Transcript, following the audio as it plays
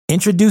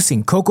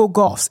Introducing Coco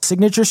Gauff's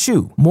signature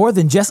shoe, more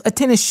than just a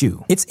tennis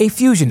shoe. It's a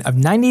fusion of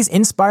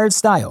 90s-inspired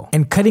style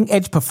and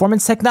cutting-edge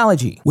performance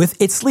technology.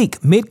 With its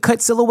sleek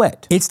mid-cut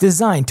silhouette, it's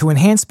designed to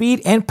enhance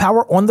speed and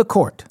power on the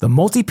court. The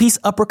multi-piece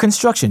upper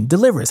construction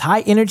delivers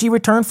high-energy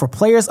return for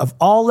players of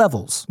all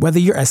levels. Whether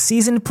you're a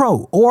seasoned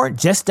pro or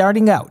just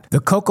starting out, the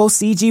Coco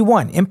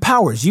CG1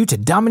 empowers you to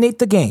dominate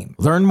the game.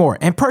 Learn more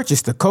and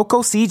purchase the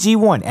Coco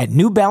CG1 at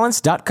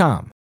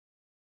NewBalance.com.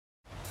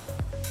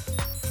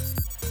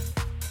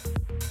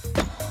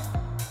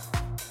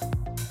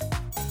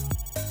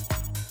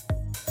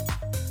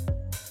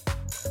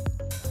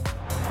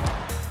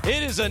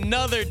 It is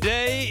another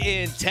day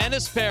in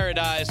tennis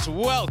paradise.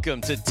 Welcome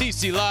to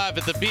TC Live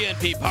at the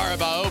BNP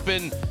Paribas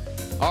Open,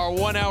 our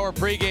 1-hour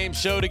pregame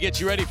show to get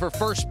you ready for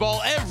first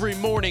ball every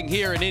morning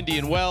here in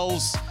Indian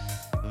Wells.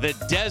 The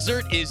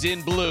desert is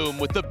in bloom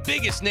with the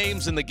biggest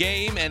names in the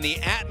game and the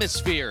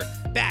atmosphere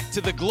back to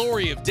the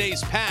glory of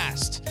days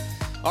past.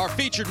 Our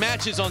featured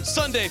matches on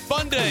Sunday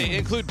Fun Day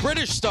include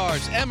British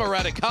stars Emma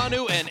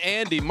Raducanu and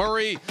Andy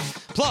Murray,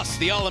 plus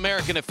the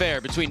All-American affair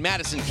between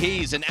Madison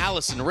Keys and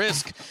Allison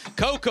Risk,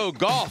 Coco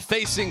Gauff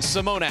facing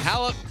Simona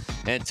Halep,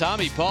 and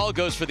Tommy Paul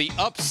goes for the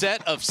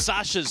upset of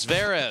Sasha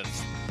Zverev.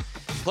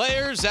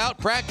 Players out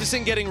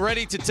practicing, getting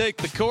ready to take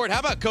the court. How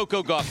about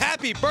Coco Gauff?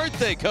 Happy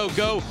birthday,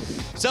 Coco!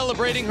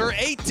 Celebrating her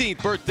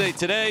 18th birthday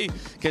today.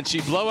 Can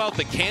she blow out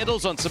the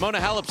candles on Simona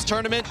Halep's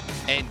tournament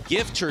and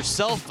gift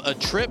herself a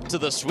trip to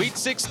the Sweet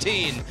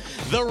 16?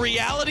 The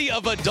reality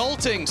of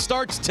adulting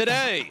starts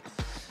today.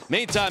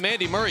 Meantime,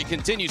 Andy Murray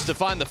continues to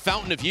find the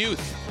fountain of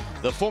youth.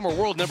 The former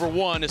world number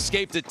one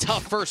escaped a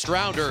tough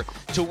first-rounder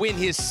to win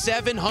his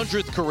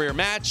 700th career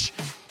match.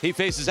 He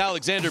faces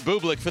Alexander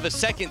Bublik for the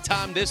second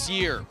time this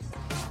year.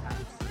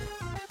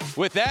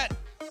 With that,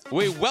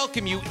 we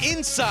welcome you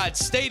inside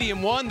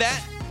Stadium One.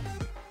 That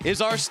is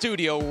our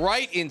studio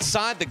right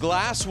inside the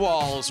glass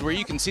walls where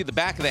you can see the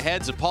back of the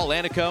heads of Paul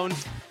Annacone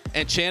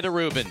and Chanda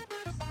Rubin.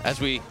 As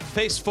we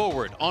face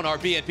forward on our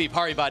BNP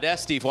Paribas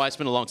desk, Steve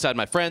Weissman alongside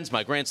my friends,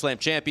 my Grand Slam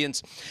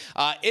champions.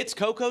 It's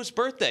Coco's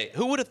birthday.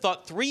 Who would have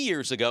thought 3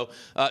 years ago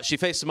she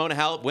faced Simona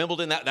Halep,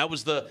 Wimbledon? That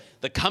was the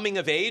coming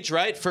of age,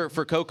 right, for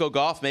Coco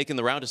Gauff, making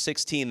the round of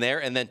 16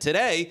 there. And then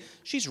today,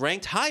 she's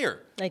ranked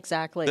higher.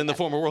 Exactly. Than the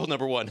former world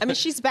number one. I mean,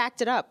 she's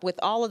backed it up with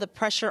all of the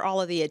pressure,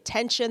 all of the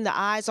attention, the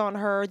eyes on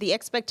her, the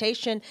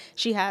expectation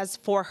she has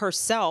for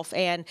herself,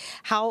 and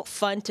how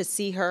fun to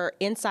see her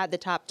inside the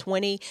top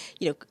 20.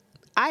 You know,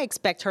 I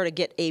expect her to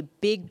get a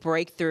big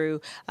breakthrough.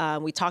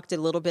 We talked a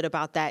little bit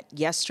about that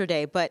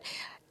yesterday, but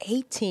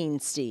 18,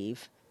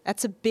 Steve.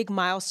 That's a big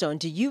milestone.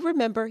 Do you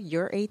remember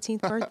your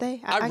 18th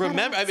birthday? I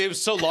remember. I mean, it was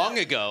so long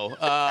ago.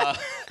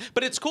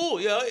 But it's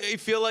cool. You know, you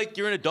feel like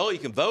you're an adult. You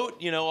can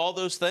vote, you know, all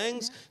those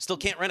things. Still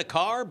can't rent a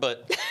car,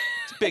 but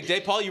it's a big day.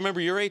 Paul, you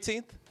remember your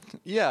 18th?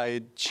 Yeah,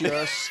 I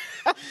just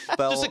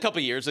fell. Just a couple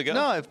years ago.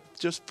 No, I've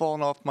just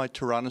fallen off my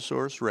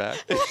Tyrannosaurus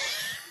Rex.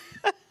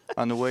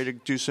 On the way to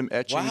do some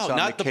etchings on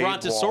not the the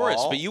Brontosaurus,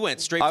 wall. But you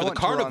went straight for the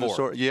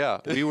carnivore. Yeah,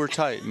 we were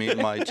tight, me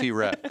and my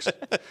T-Rex.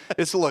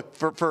 Look,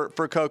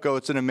 for Coco,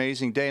 it's an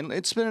amazing day. And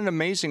it's been an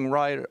amazing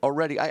ride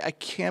already. I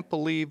can't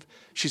believe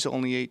she's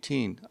only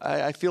 18.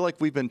 I feel like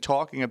we've been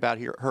talking about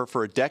her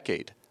for a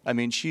decade. I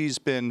mean, she's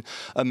been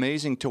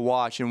amazing to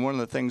watch, and one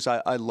of the things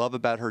I love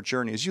about her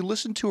journey is you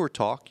listen to her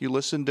talk, you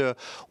listen to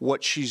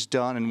what she's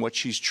done and what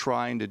she's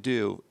trying to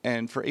do,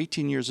 and for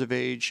 18 years of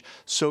age,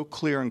 so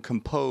clear and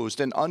composed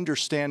and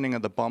understanding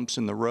of the bumps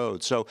in the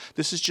road. So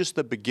this is just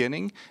the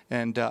beginning,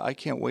 and I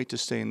can't wait to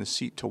stay in the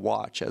seat to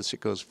watch as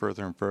it goes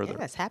further and further.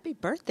 Yes, happy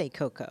birthday,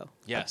 Coco.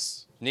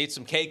 Yes. Need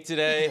some cake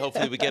today.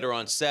 Hopefully we get her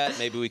on set.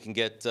 Maybe we can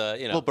get, A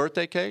little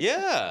birthday cake?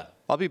 Yeah.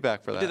 I'll be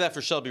back for that. We did that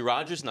for Shelby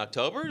Rogers in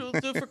October. We'll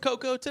do it for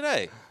Coco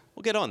today.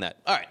 We'll get on that.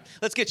 All right,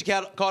 let's get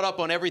you caught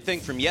up on everything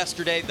from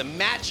yesterday. The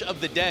match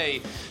of the day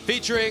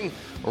featuring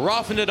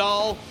Rafa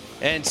Nadal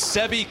and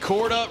Sebi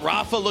Korda.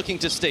 Rafa looking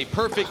to stay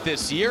perfect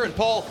this year. And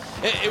Paul,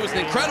 it was an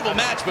incredible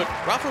match, but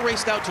Rafa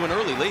raced out to an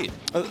early lead.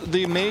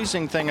 The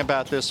amazing thing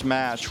about this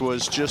match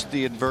was just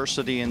the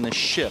adversity and the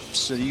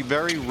shifts.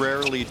 Very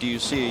rarely do you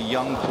see a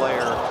young player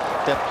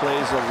that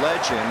plays a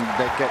legend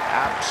that get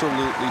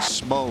absolutely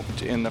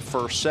smoked in the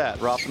first set.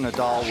 Rafa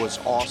Nadal was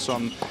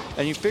awesome,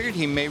 and you figured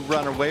he may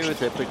run away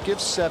with it, but give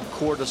Seb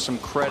Korda some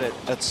credit.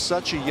 At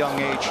such a young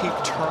age, he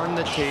turned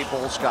the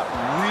tables, got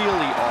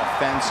really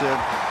offensive,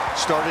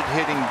 started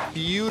hitting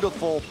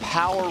beautiful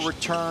power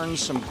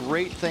returns, some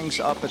great things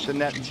up at the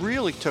net,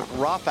 really took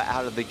Rafa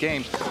out of the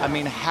game. I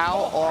mean,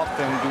 how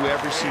often do we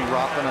ever see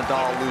Rafa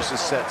Nadal lose a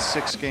set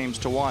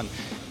 6-1?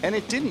 And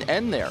it didn't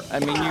end there. I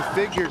mean, you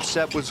figured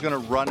Seb was going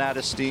to run out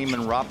of steam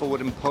and Rafa would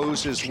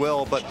impose his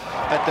will, but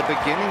at the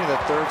beginning of the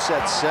third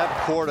set, Seb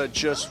Korda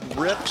just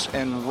rips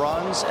and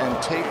runs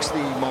and takes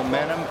the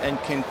momentum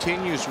and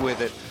continues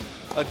with it.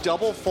 A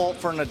double fault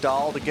for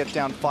Nadal to get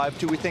down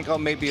 5-2. We think, oh,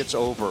 maybe it's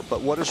over.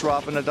 But what does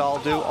Rafa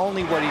Nadal do?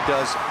 Only what he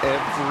does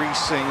every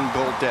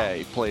single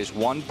day. Plays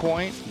 1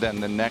 point, then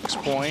the next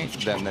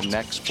point, then the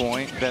next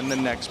point, then the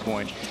next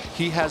point.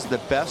 He has the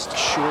best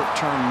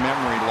short-term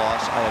memory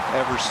loss I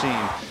have ever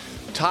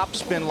seen. top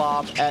spin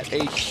lob at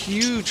a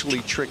hugely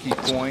tricky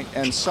point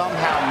and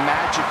somehow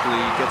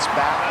magically gets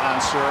back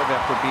on serve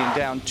after being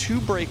down 2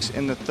 breaks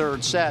in the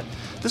 3rd set.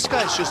 This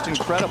guy's just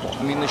incredible.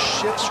 I mean, the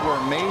shifts were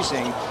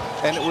amazing,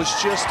 and it was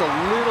just a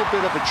little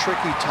bit of a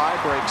tricky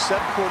tiebreak.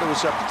 Seb Korda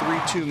was up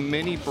 3-2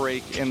 mini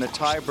break in the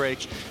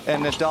tiebreak,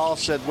 and Nadal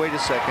said, wait a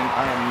second,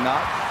 I am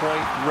not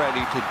quite ready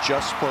to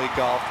just play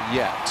golf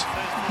yet.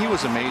 He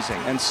was amazing,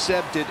 and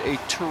Seb did a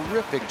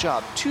terrific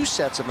job. 2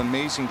 sets of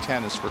amazing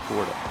tennis for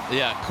Korda.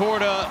 Yeah,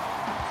 Korda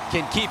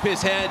can keep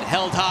his head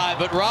held high,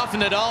 but Rafa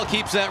Nadal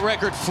keeps that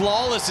record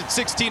flawless at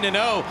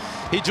 16-0.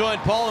 He joined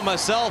Paul and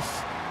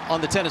myself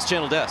on the Tennis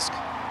Channel desk.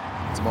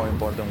 It's more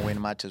important to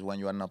win matches when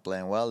you are not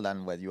playing well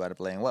than when you are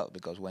playing well,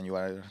 because when you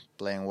are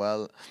playing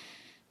well,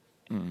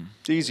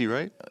 it's easy,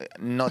 right?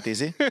 Not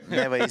easy,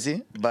 never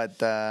easy, but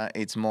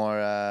it's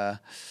more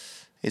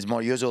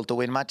usual to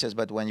win matches.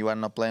 But when you are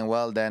not playing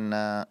well, then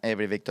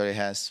every victory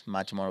has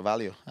much more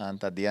value.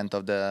 And at the end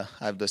of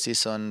the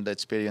season, the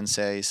experience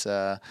says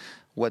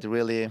what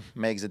really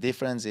makes the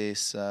difference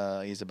is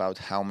about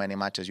how many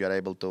matches you are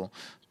able to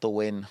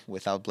win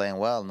without playing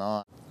well.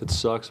 No, it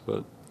sucks,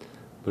 but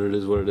it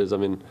is what it is. I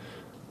mean,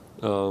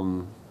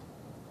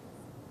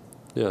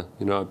 yeah,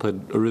 you know, I played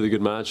a really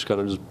good match,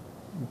 kind of just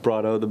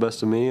brought out the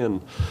best of me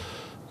and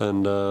put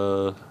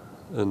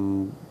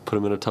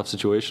him in a tough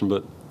situation.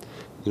 But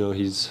you know,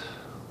 he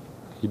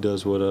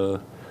does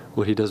what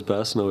he does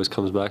best and always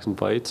comes back and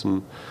fights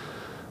and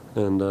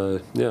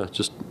yeah,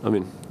 just, I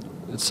mean,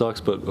 it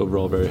sucks, but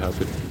overall very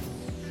happy.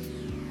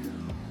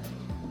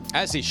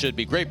 As he should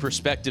be. Great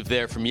perspective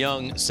there from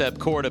young Seb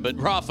Korda. But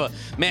Rafa,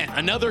 man,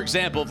 another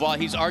example of why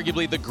he's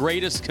arguably the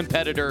greatest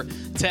competitor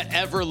to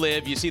ever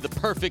live. You see the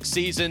perfect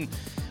season.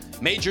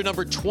 Major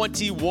number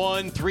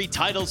 21, 3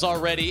 titles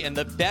already, and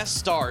the best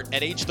start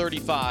at age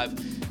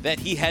 35 that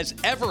he has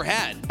ever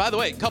had. By the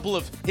way, a couple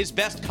of his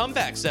best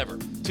comebacks ever.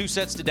 2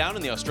 sets to down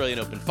in the Australian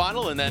Open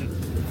final, and then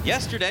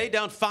yesterday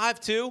down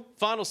 5-2,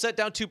 final set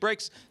down 2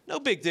 breaks.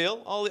 No big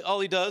deal. All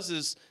he does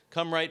is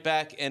come right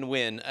back and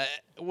win.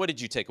 What did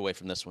you take away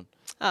from this one?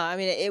 I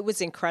mean, it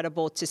was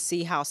incredible to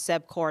see how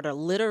Seb Korda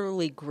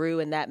literally grew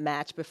in that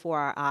match before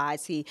our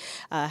eyes. He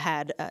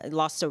had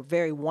lost a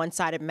very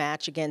one-sided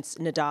match against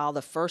Nadal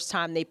the first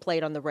time they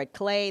played on the red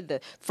clay. The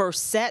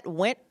first set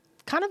went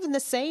kind of in the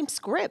same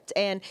script,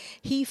 and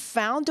he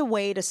found a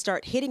way to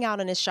start hitting out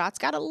on his shots.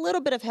 Got a little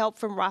bit of help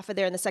from Rafa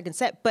there in the second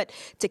set, but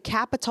to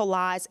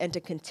capitalize and to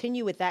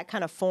continue with that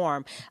kind of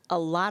form, a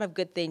lot of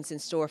good things in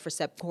store for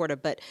Seb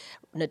Korda, but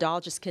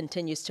Nadal just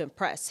continues to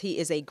impress. He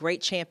is a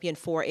great champion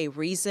for a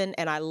reason,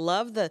 and I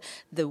love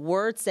the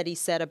words that he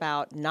said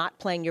about not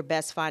playing your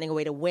best, finding a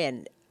way to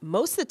win.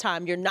 Most of the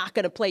time, you're not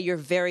going to play your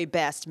very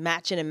best,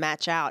 match in and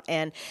match out,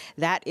 and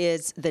that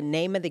is the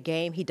name of the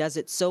game. He does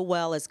it so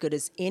well, as good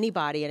as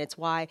anybody, and it's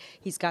why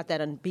he's got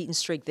that unbeaten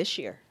streak this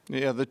year.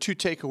 Yeah, the 2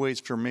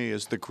 takeaways for me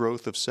is the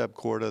growth of Seb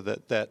Korda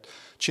that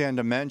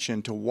Chanda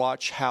mentioned, to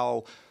watch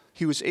how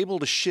he was able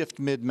to shift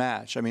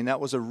mid-match. I mean, that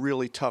was a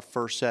really tough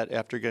first set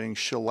after getting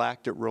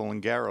shellacked at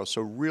Roland Garros.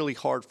 So really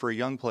hard for a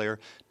young player.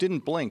 Didn't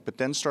blink, but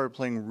then started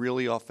playing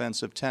really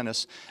offensive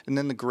tennis. And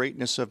then the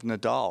greatness of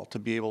Nadal to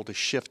be able to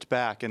shift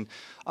back. And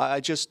I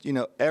just, you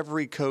know,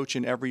 every coach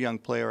and every young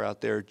player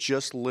out there,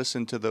 just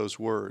listen to those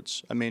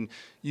words. I mean,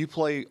 you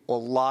play a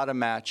lot of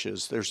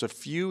matches. There's a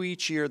few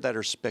each year that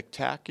are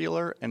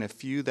spectacular and a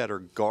few that are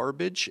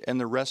garbage, and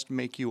the rest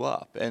make you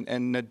up. And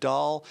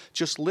Nadal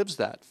just lives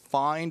that.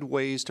 Find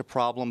ways to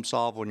problem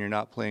solve when you're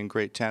not playing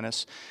great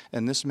tennis.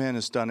 And this man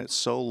has done it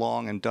so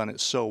long and done it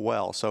so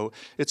well. So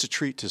it's a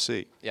treat to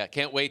see. Yeah,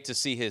 can't wait to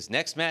see his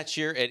next match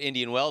here at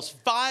Indian Wells.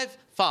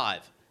 5-5.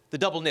 The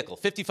double nickel,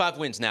 55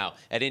 wins now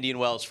at Indian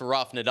Wells for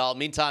Rafa Nadal.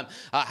 Meantime,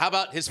 how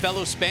about his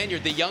fellow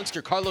Spaniard, the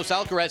youngster Carlos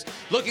Alcaraz,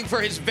 looking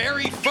for his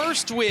very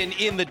first win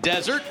in the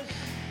desert,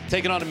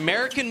 taking on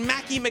American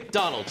Mackie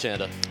McDonald,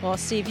 Chanda. Well,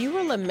 Steve, you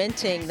were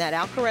lamenting that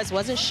Alcaraz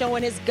wasn't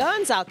showing his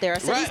guns out there. I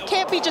said, Right. He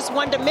can't be just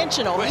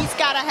one-dimensional. He's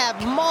got to have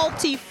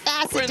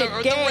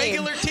multifaceted game. The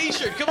regular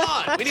T-shirt, come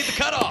on, we need the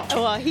cutoff.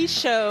 Well, he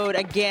showed,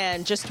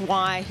 again, just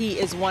why he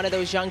is one of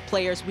those young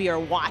players we are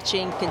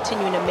watching,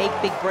 continuing to make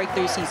big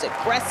breakthroughs. He's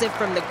aggressive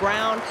from the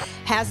ground,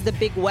 has the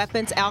big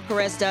weapons,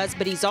 Alcaraz does,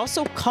 but he's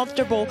also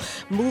comfortable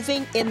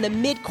moving in the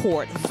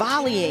midcourt,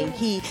 volleying.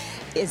 He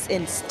is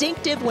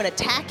instinctive when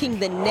attacking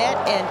the net,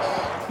 and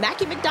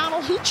Mackie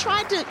McDonald, he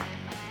tried to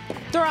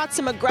throw out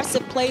some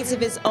aggressive plays of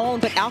his own,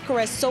 but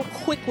Alcaraz so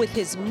quick with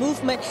his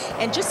movement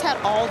and just had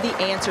all the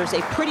answers.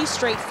 A pretty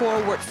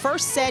straightforward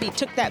first set. He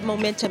took that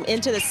momentum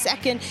into the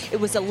second. It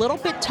was a little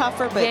bit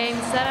tougher, but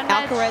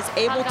Alcaraz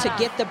able to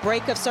get the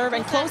break of serve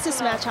and close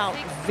this match out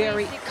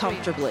very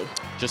comfortably.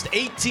 Just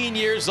 18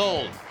 years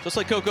old, just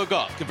like Coco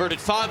Gauff, converted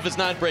 5 of his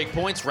 9 break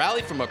points,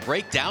 rallied from a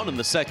breakdown in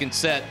the second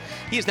set.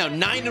 He is now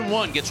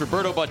 9-1, gets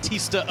Roberto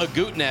Bautista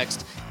Agut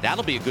next.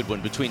 That'll be a good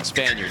one between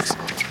Spaniards.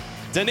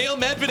 Daniil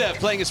Medvedev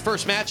playing his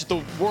first match at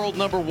the world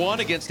 #1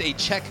 against a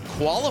Czech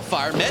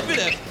qualifier.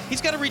 Medvedev,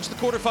 he's got to reach the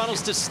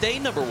quarterfinals to stay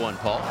 #1,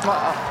 Paul.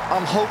 Well,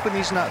 I'm hoping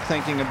he's not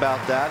thinking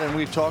about that, and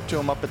we've talked to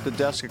him up at the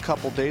desk a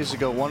couple days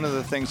ago. One of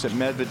the things that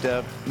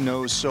Medvedev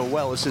knows so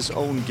well is his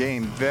own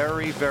game.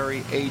 Very,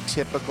 very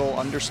atypical,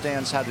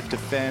 understands how to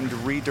defend,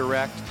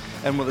 redirect,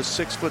 and with a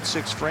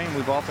 6'6" frame,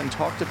 we've often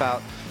talked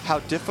about how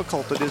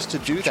difficult it is to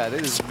do that.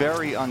 It is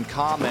very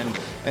uncommon,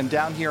 and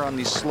down here on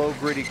these slow,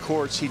 gritty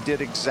courts, he did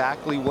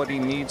exactly what he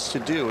needs to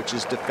do, which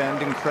is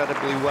defend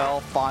incredibly well,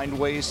 find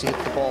ways to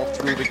hit the ball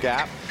through the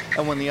gap,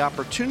 and when the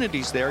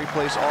opportunity's there, he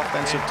plays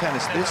offensive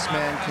tennis. This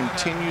man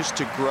continues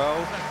to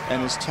grow,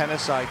 and his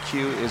tennis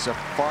IQ is a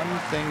fun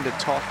thing to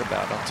talk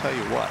about, I'll tell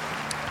you what.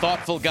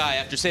 Thoughtful guy.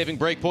 After saving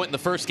breakpoint in the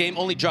first game,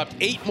 only dropped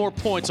 8 more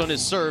points on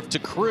his serve to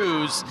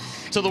cruise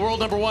to the world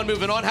 #1.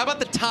 Moving on, how about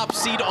the top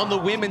seed on the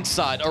women's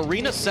side?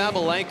 Aryna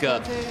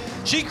Sabalenka.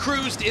 She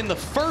cruised in the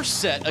first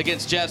set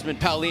against Jasmine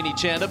Paolini,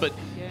 Chanda, but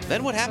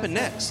then what happened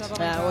next?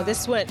 Well,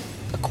 this went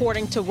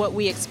according to what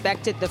we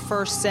expected. The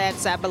first set,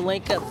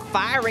 Sabalenka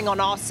firing on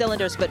all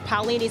cylinders, but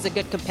Paolini's a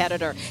good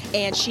competitor,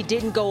 and she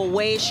didn't go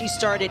away. She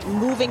started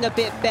moving a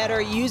bit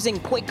better, using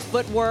quick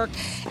footwork,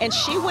 and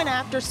she went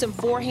after some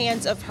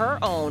forehands of her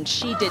own.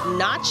 She did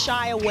not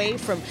shy away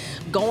from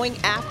going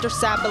after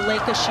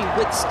Sabalenka. She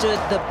withstood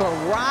the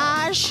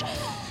barrage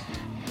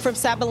from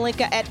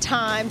Sabalenka at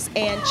times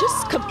and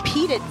just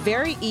competed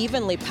very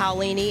evenly,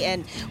 Paolini,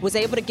 and was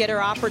able to get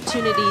her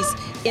opportunities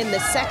in the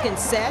second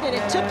set. And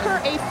it took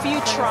her a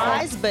few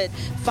tries, but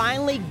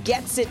finally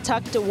gets it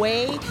tucked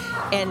away.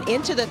 And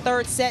into the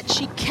third set,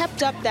 she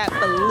kept up that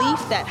belief,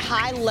 that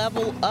high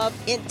level of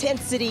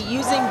intensity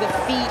using the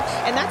feet.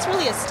 And that's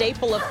really a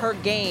staple of her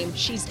game.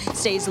 She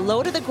stays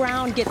low to the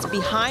ground, gets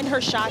behind her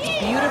shots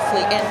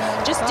beautifully,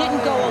 and just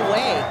didn't go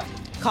away.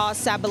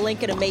 Caused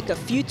Sabalenka to make a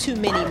few too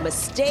many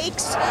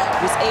mistakes,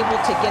 was able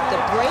to get the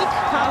break,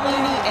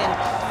 Paolini,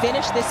 and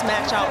finish this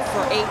match out for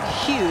a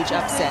huge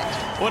upset.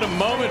 What a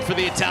moment for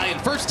the Italian.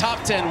 First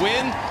top 10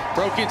 win,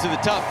 broke into the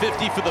top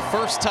 50 for the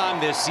first time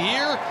this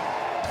year.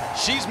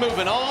 She's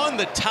moving on.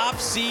 The top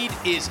seed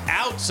is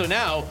out. So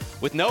now,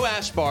 with no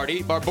Ash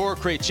Barty, Barbora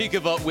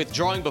Krejcikova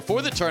withdrawing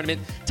before the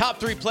tournament, top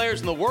 3 players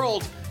in the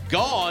world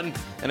gone.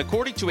 And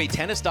according to a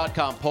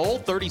Tennis.com poll,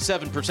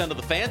 37% of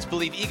the fans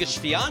believe Iga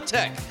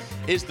Swiatek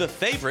is the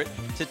favorite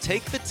to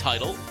take the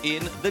title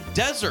in the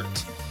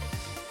desert.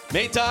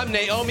 Meantime,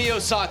 Naomi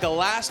Osaka,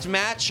 last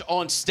match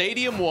on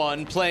Stadium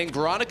 1, playing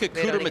Veronika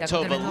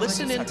Kudermetova.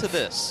 Listen into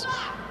this.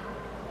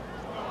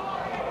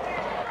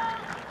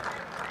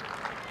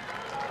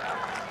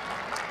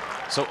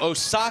 So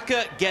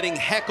Osaka getting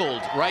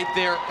heckled right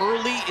there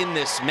early in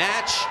this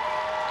match,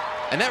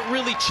 and that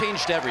really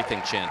changed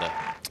everything, Chanda.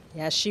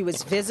 Yeah, she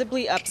was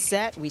visibly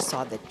upset. We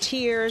saw the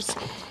tears.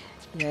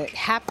 It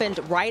happened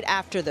right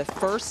after the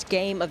first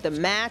game of the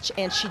match,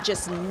 and she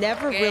just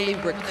never really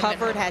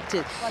recovered, had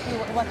to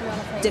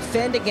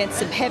defend against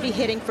some heavy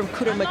hitting from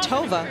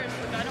Kudermetova,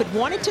 but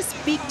wanted to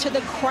speak to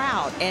the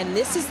crowd. And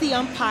this is the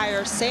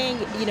umpire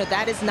saying, you know,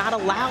 that is not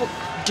allowed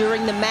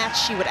during the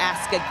match. She would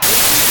ask again during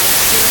the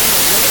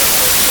later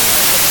portion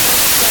of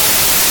the first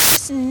set.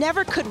 Just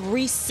never could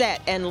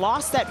reset and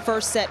lost that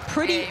first set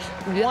pretty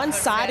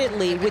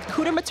one-sidedly, with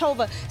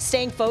Kudermetova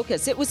staying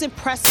focused. It was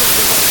impressive the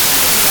way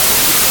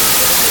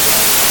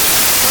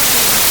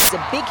she's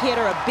a big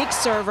hitter, a big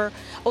server.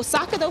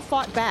 Osaka, though,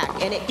 fought back,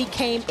 and it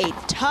became a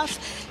tough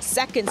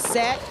second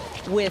set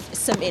with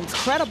some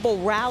incredible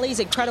rallies,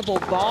 incredible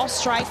ball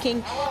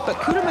striking, but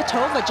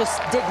Kudermetova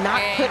just did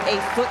not put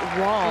a foot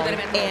wrong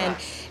and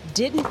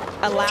didn't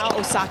allow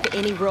Osaka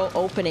any real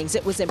openings.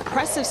 It was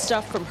impressive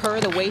stuff from her,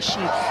 the way she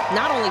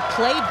not only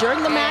played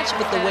during the match,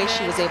 but the way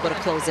she was able to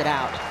close it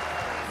out.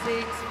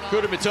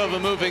 Kudermetova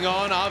moving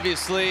on.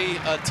 Obviously,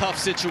 a tough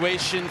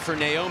situation for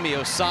Naomi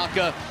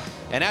Osaka.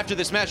 And after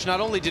this match, not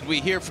only did we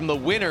hear from the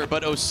winner,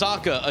 but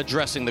Osaka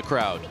addressing the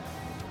crowd.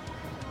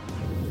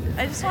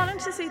 I just wanted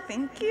to say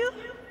thank you.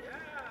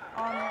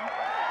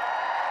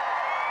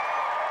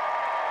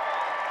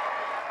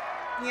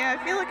 Yeah,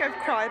 I feel like I've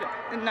cried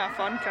enough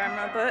on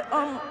camera, but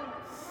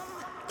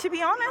to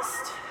be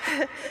honest,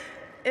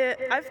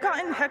 I've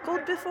gotten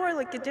heckled before.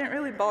 Like, it didn't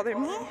really bother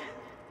me,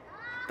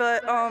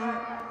 but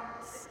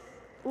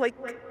like,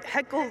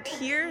 heckled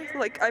here,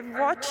 like, I've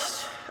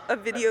watched a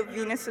video of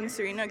Venus and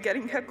Serena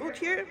getting heckled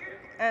here,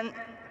 and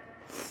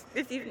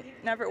if you've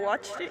never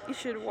watched it, you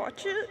should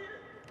watch it.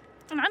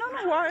 And I don't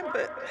know why,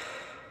 but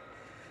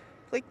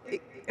like,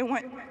 it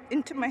went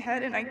into my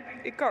head and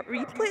it got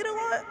replayed a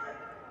lot.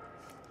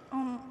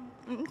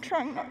 I'm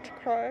trying not to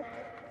cry,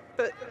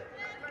 but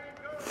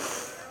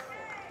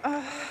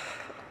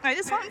I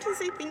just wanted to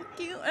say thank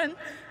you and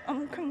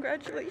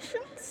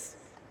congratulations.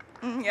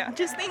 Yeah,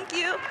 just thank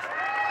you.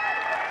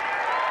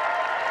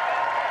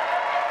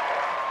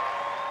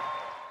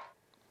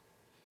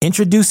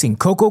 Introducing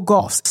Coco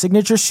Gauff's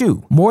signature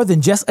shoe, more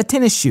than just a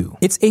tennis shoe.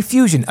 It's a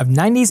fusion of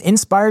 90s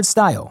inspired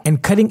style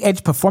and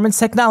cutting-edge performance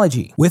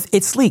technology with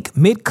its sleek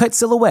mid-cut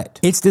silhouette.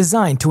 It's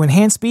designed to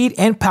enhance speed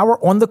and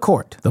power on the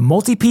court. The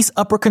multi-piece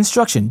upper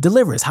construction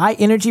delivers high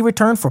energy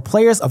return for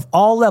players of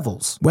all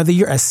levels. Whether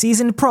you're a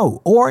seasoned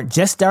pro or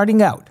just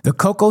starting out, the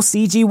Coco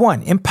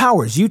CG1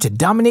 empowers you to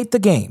dominate the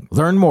game.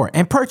 Learn more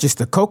and purchase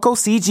the Coco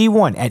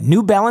CG1 at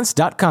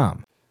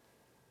newbalance.com.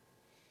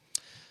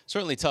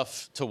 Certainly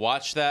tough to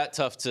watch that,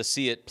 tough to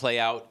see it play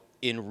out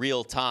in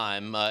real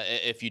time.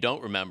 If you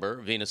don't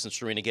remember, Venus and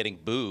Serena getting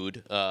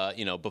booed,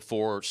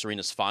 before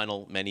Serena's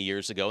final many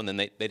years ago, and then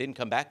they didn't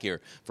come back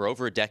here for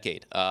over a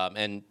decade.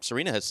 And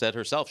Serena has said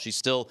herself she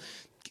still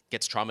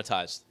gets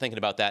traumatized thinking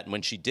about that. And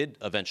when she did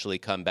eventually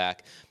come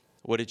back,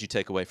 what did you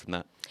take away from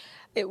that?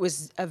 It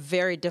was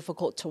very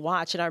difficult to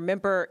watch. And I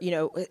remember,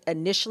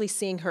 initially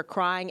seeing her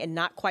crying and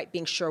not quite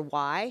being sure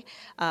why.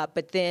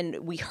 But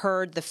then we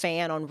heard the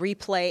fan on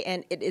replay.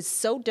 And it is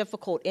so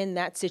difficult in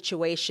that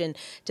situation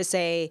to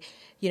say,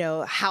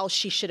 how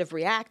she should have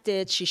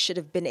reacted. She should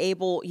have been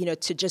able,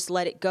 to just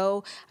let it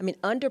go. I mean,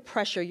 under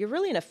pressure, you're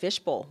really in a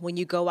fishbowl when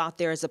you go out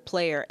there as a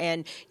player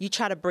and you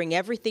try to bring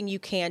everything you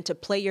can to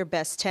play your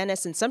best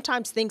tennis. And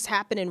sometimes things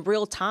happen in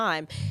real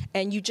time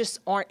and you just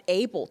aren't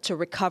able to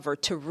recover,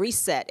 to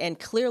reset. And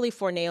clearly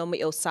for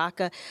Naomi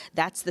Osaka,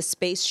 that's the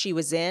space she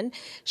was in.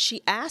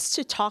 She asked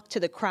to talk to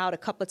the crowd a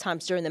couple of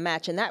times during the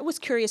match. And that was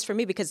curious for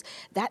me because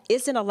that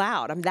isn't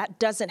allowed. I mean, that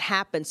doesn't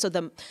happen. So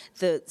the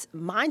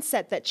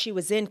mindset that she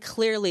was in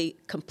clearly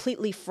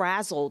completely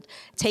frazzled,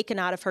 taken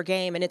out of her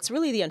game. And it's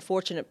really the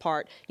unfortunate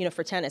part,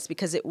 for tennis,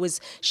 because it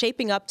was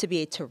shaping up to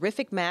be a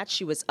terrific match.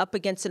 She was up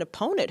against an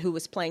opponent who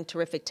was playing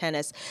terrific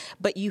tennis.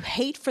 But you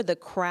hate for the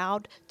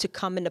crowd to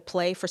come into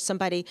play for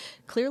somebody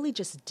clearly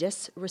just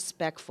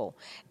disrespectful.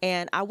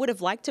 And I would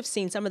have liked to have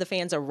seen some of the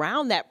fans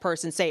around that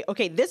person say,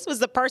 okay, this was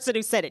the person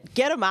who said it.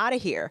 Get them out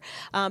of here.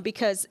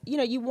 Because,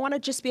 you want to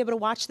just be able to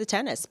watch the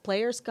tennis.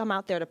 Players come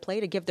out there to play,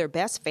 to give their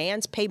best.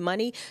 Fans pay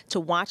money to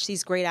watch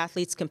these great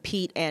athletes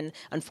compete. And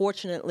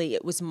unfortunately,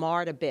 it was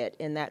marred a bit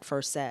in that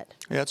first set.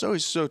 Yeah, it's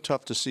always so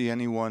tough to see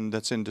anyone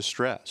that's in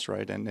distress,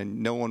 right?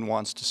 And no one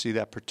wants to see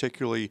that,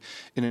 particularly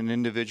in an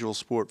individual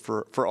sport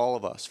for all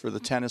of us, for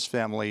the tennis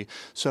family.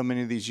 So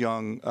many of these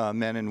young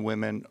men and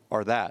women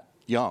are that.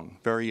 Young,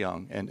 very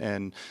young.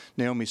 And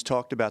Naomi's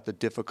talked about the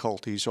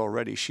difficulties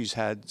already. She's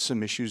had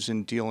some issues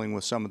in dealing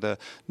with some of the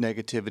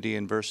negativity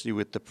and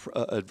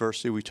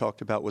adversity we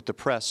talked about with the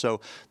press.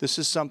 So this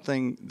is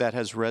something that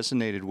has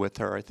resonated with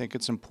her. I think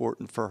it's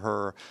important for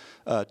her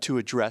to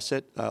address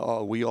it.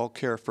 We all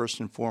care first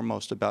and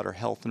foremost about her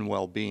health and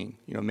well-being.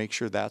 Make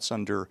sure that's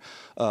under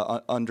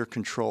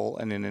control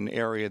and in an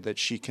area that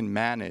she can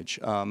manage.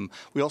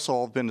 We also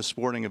all have been to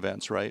sporting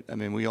events, right? I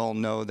mean, we all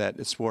know that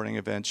at sporting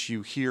events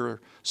you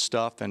hear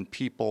stuff and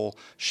people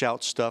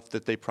shout stuff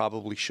that they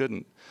probably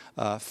shouldn't.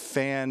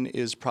 Fan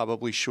is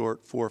probably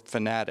short for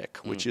fanatic,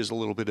 which is a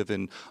little bit of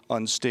an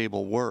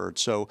unstable word.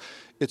 So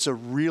it's a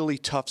really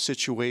tough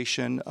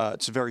situation.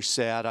 It's very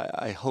sad.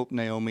 I hope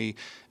Naomi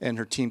and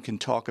her team can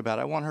talk about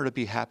it. I want her to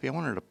be happy. I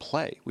want her to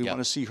play. We want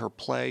to see her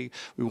play.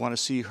 We want to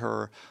see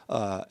her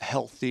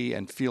healthy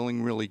and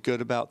feeling really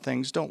good about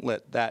things. Don't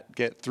let that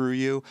get through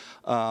you.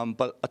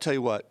 But I'll tell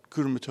you what,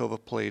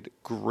 Kudermetova played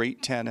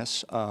great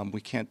tennis. We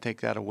can't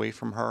take that away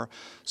from her.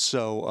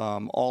 So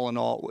all in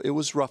all, it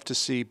was rough to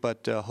see,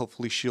 but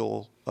hopefully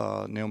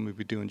Naomi will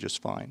be doing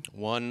just fine.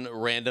 One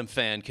random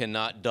fan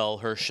cannot dull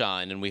her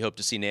shine, and we hope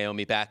to see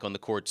Naomi back on the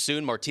court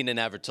soon. Martina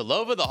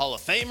Navratilova, the Hall of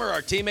Famer,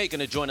 our teammate, going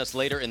to join us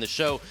later in the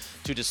show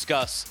to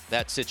discuss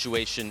that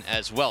situation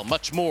as well.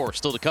 Much more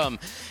still to come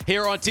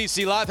here on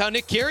TC Live. How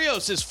Nick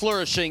Kyrgios is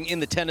flourishing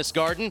in the tennis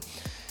garden.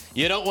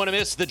 You don't want to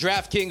miss the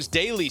DraftKings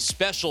Daily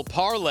Special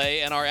Parlay,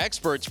 and our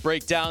experts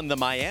break down the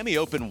Miami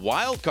Open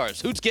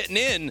wildcards. Who's getting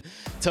in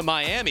to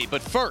Miami?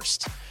 But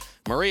first,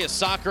 Maria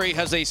Sakkari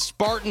has a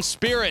Spartan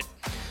spirit.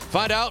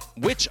 Find out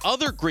which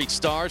other Greek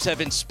stars have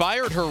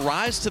inspired her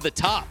rise to the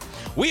top.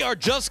 We are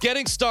just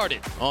getting started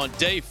on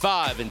Day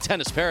 5 in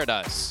Tennis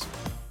Paradise.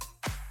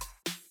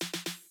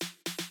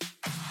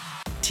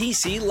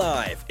 TC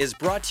Live is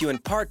brought to you in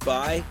part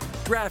by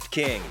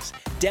DraftKings.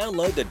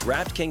 Download the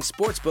DraftKings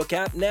Sportsbook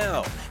app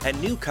now, and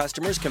new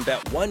customers can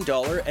bet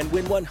 $1 and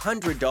win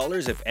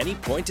 $100 if any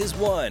point is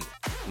won.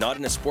 Not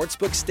in a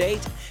sportsbook state?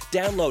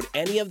 Download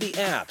any of the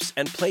apps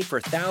and play for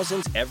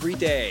thousands every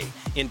day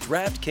in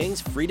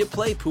DraftKings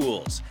free-to-play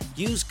pools.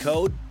 Use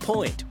code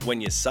POINT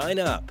when you sign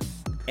up.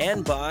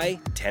 And by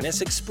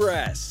Tennis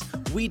Express.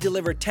 We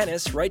deliver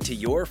tennis right to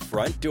your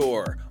front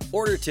door.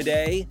 Order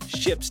today,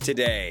 ships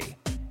today.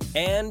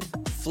 And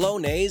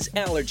Flonase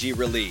Allergy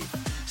Relief.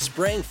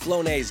 Spraying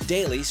Flonase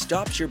daily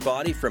stops your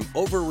body from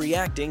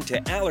overreacting to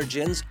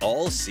allergens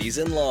all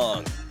season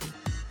long.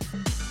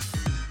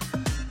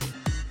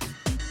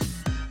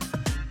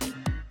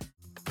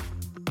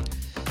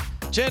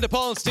 Chanda,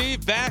 Paul, and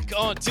Steve back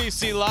on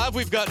TC Live.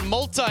 We've got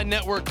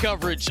multi-network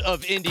coverage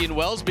of Indian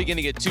Wells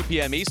beginning at 2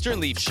 p.m. Eastern.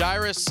 Leif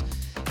Shiras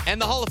And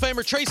the Hall of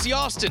Famer Tracy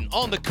Austin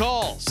on the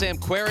call. Sam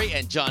Querrey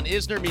and John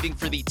Isner meeting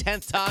for the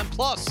 10th time.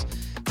 Plus,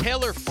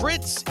 Taylor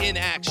Fritz in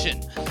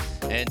action.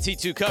 And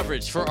T2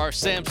 coverage for our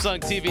Samsung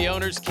TV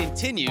owners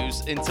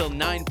continues until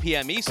 9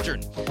 p.m.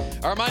 Eastern.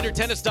 A reminder,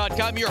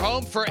 tennis.com, your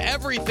home for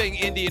everything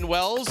Indian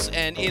Wells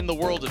and in the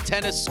world of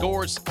tennis,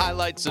 scores,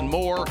 highlights, and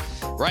more.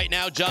 Right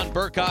now, John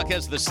Burkock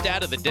has the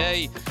stat of the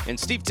day, and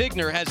Steve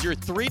Tigner has your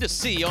 3 to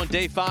see on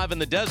day 5 in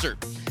the desert.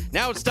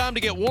 Now it's time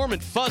to get warm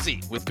and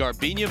fuzzy with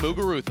Garbiñe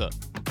Muguruza.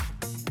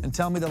 And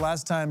tell me the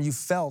last time you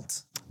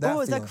felt that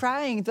was feeling. that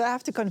crying? Do I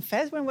have to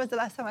confess when was the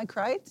last time I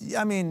cried?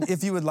 I mean,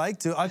 if you would like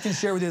to, I can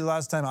share with you the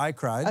last time I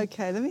cried.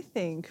 Okay, let me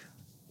think.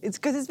 It's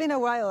because it's been a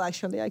while,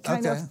 actually. I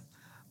kind of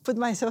put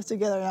myself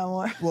together now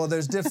more. Well,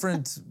 there's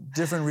different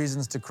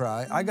reasons to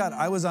cry.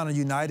 I was on a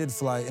United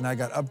flight and I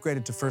got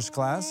upgraded to first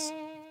class.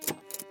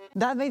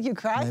 That made you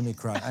cry? Made me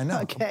cry, I know.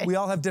 Okay. We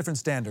all have different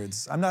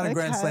standards. I'm not a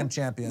Grand Slam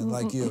champion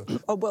like you.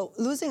 Oh, well,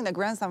 losing the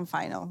Grand Slam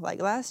final,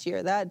 like last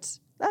year, that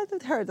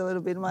hurt a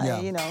little bit, a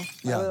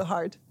little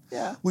hard.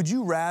 Yeah. Would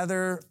you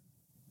rather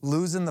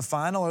lose in the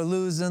final or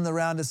lose in the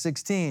round of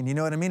 16? You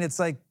know what I mean? It's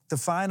like the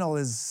final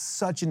is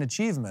such an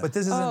achievement. But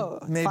this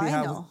isn't maybe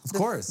final. how, of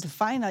course. The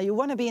final, you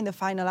want to be in the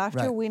final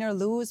after win or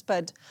lose,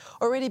 but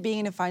already being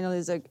in the final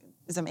is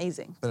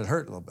amazing. But it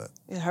hurt a little bit.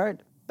 It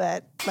hurt,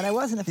 but I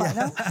was in the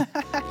final.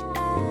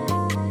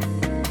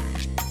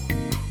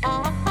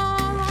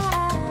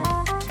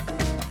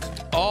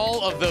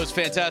 All of those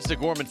fantastic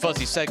warm and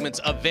fuzzy segments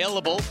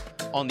available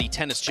on the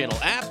Tennis Channel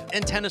app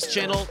and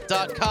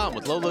tennischannel.com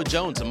with Lolo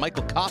Jones and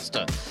Michael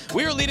Costa.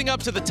 We are leading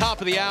up to the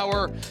top of the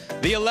hour.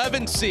 The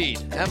 11 seed,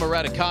 Emma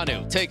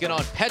Raducanu, taking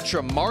on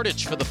Petra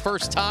Martic for the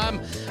first time.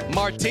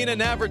 Martina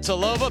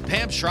Navratilova,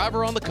 Pam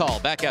Shriver on the call.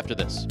 Back after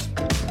this.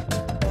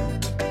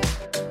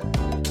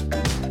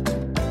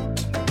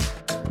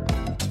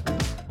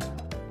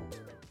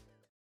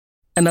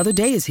 Another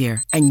day is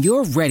here, and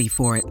you're ready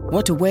for it.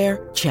 What to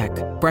wear? Check.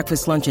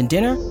 Breakfast, lunch, and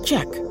dinner?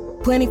 Check.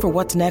 Planning for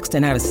what's next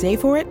and how to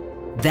save for it?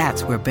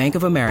 That's where Bank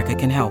of America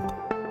can help.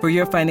 For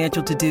your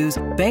financial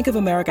to-dos, Bank of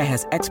America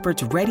has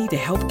experts ready to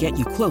help get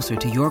you closer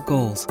to your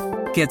goals.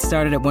 Get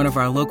started at one of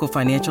our local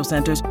financial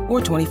centers or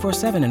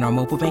 24/7 in our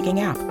mobile banking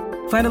app.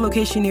 Find a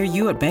location near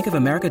you at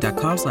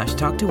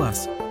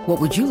bankofamerica.com/talktous. What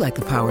would you like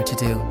the power to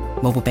do?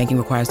 Mobile banking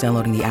requires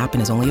downloading the app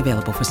and is only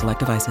available for select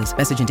devices.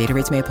 Message and data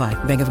rates may apply.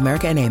 Bank of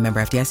America N.A., member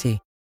FDIC.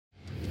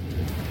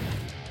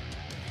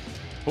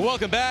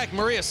 Welcome back.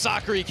 Maria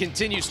Sakkari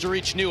continues to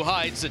reach new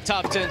heights. The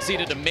top 10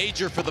 seed at a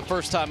major for the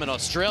first time in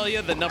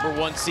Australia. The number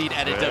 1 seed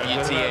at a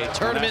WTA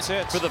tournament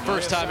for the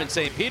first time in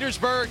St.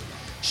 Petersburg.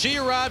 She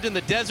arrived in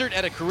the desert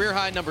at a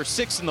career-high number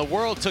 6 in the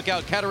world, took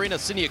out Katerina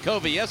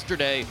Siniakova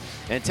yesterday,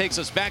 and takes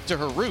us back to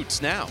her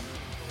roots now.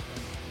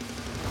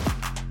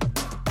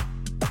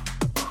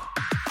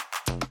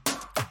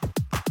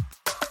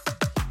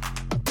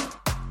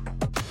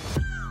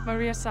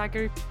 Maria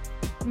Sakkari,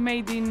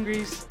 made in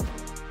Greece.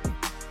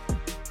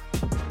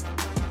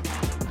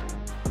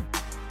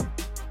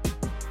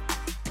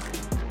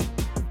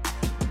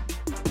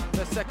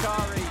 The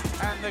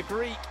Sakkari and the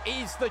Greek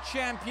is the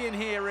champion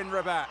here in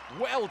Rabat.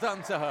 Well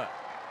done to her.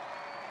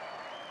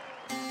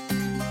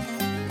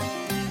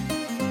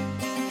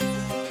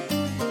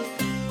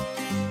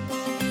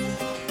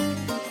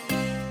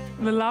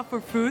 The love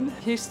for food,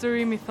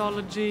 history,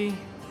 mythology,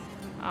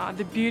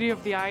 the beauty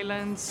of the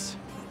islands,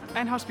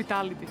 and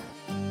hospitality.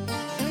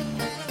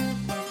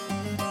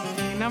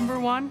 Number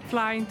 1,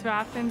 fly into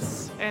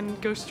Athens and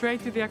go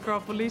straight to the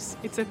Acropolis.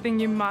 It's a thing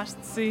you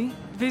must see.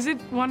 Visit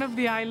one of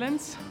the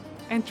islands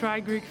and try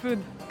Greek food,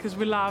 because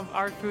we love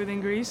our food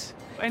in Greece.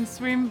 And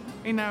swim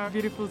in our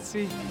beautiful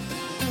sea.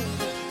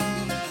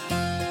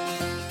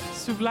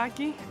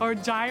 Souvlaki, or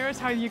gyros,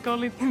 how you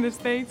call it in the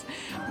States.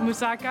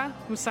 Moussaka,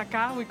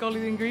 we call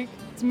it in Greek.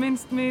 It's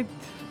minced meat,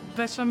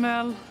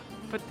 bechamel,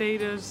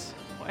 potatoes,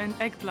 and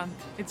eggplant.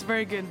 It's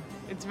very good.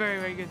 It's very,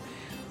 very good.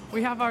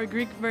 We have our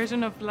Greek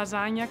version of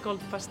lasagna called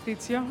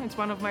pastitsio. It's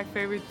one of my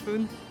favorite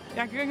food.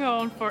 I can go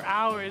on for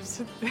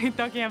hours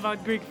talking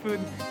about Greek food.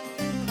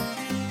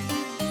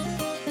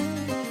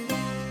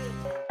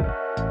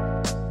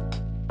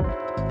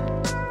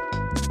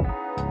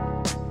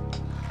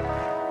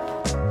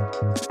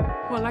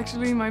 Well,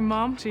 actually, my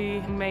mom,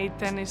 she made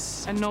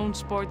tennis a known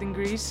sport in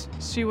Greece.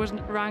 She was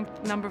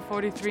ranked number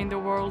 43 in the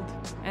world.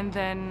 And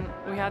then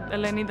we had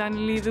Eleni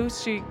Danilidou.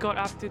 She got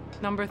up to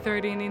number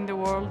 13 in the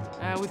world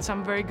with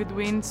some very good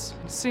wins.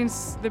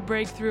 Since the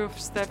breakthrough of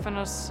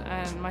Stefanos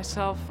and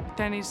myself,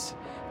 tennis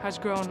has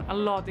grown a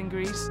lot in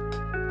Greece.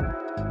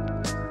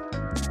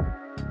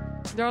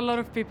 There are a lot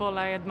of people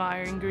I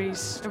admire in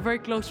Greece. A very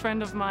close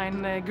friend of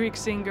mine, a Greek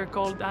singer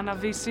called Anna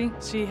Visi,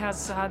 she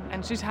has had,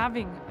 and she's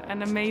having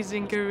an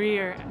amazing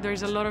career.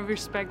 There's a lot of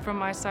respect from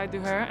my side to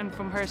her and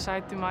from her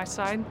side to my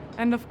side.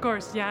 And of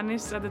course,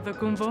 Giannis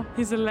Antetokounmpo,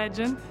 he's a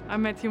legend. I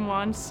met him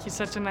once. He's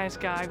such a nice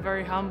guy,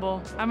 very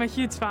humble. I'm a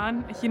huge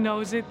fan. He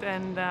knows it,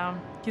 and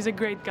he's a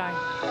great guy.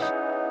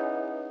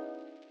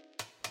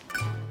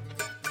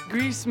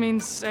 Greece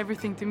means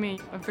everything to me.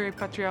 A very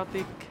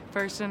patriotic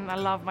person. I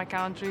love my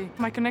country.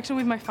 My connection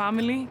with my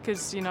family,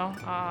 because,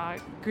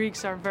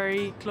 Greeks are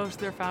very close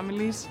to their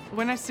families.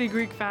 When I see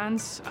Greek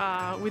fans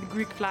with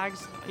Greek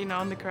flags,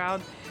 on the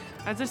crowd,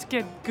 I just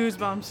get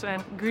goosebumps,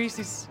 and Greece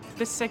is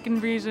the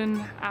second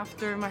reason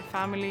after my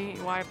family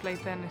why I play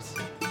tennis.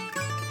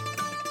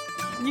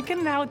 You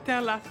can now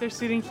tell after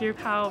sitting here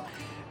how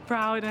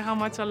proud and how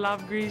much I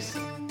love Greece.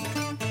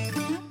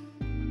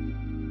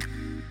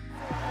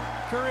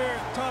 Career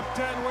top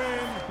 10 win.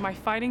 My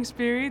fighting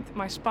spirit,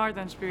 my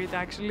Spartan spirit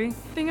actually.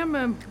 I think I'm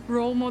a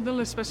role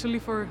model, especially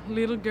for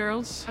little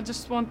girls. I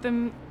just want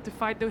them to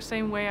fight the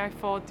same way I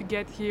fought to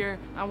get here.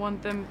 I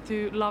want them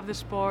to love the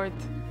sport.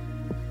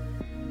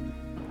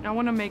 I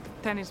want to make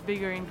tennis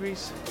bigger in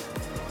Greece.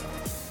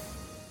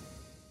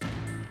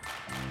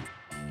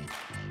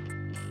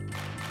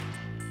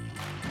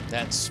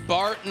 That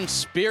Spartan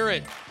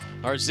spirit.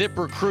 Our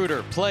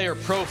ZipRecruiter player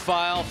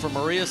profile for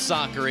Maria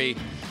Sakkari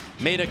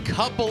made a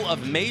couple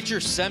of major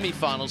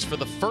semifinals for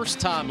the first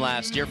time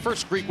last year.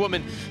 First Greek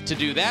woman to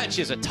do that.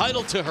 She has a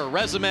title to her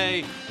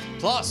resume.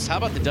 Plus, how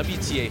about the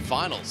WTA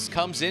finals?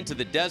 Comes into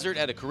the desert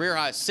at a career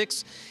high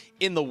 6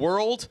 in the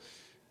world.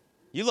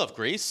 You love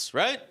Greece,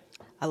 right?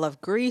 I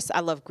love Greece. I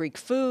love Greek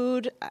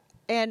food.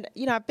 And,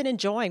 I've been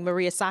enjoying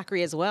Maria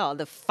Sakkari as well.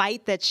 The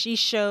fight that she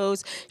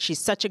shows, she's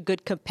such a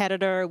good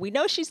competitor. We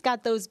know she's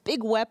got those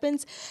big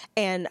weapons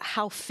and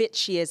how fit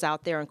she is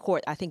out there in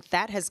court. I think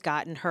that has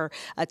gotten her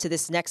to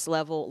this next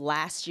level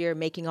last year,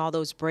 making all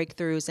those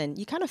breakthroughs. And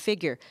you kind of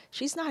figure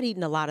she's not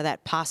eating a lot of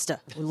that pasta,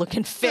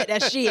 looking fit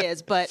as she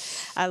is. But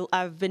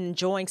I've been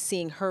enjoying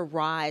seeing her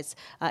rise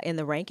in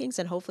the rankings,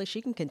 and hopefully she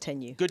can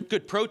continue.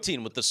 Good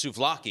protein with the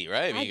souvlaki,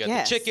 right? I mean, you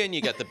got the chicken,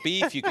 you got the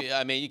beef. You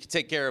can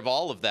take care of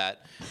all of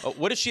that.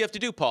 What does she have to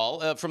do,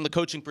 Paul, from the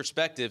coaching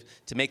perspective,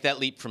 to make that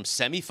leap from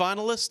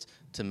semifinalist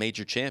to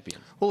major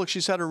champion? Well, look,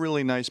 she's had a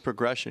really nice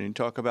progression. You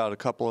talk about a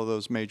couple of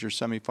those major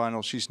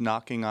semifinals. She's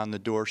knocking on the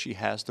door. She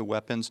has the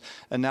weapons.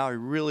 And now I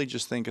really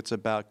just think it's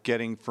about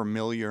getting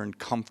familiar and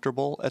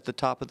comfortable at the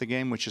top of the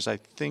game, which is, I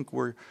think,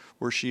 where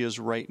she is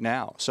right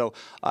now. So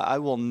I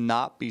will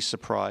not be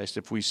surprised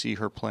if we see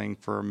her playing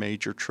for a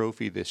major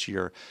trophy this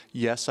year.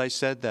 Yes, I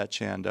said that,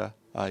 Chanda.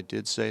 I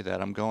did say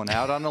that. I'm going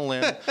out on a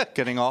limb,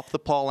 getting off the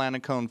Paul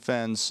Annacone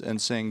fence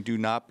and saying do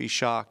not be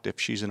shocked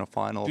if she's in a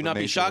final. Do not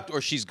be shocked, or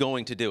she's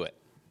going to do it.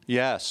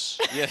 Yes.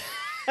 Yeah.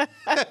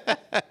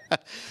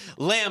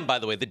 Lamb, by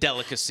the way, the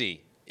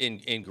delicacy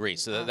in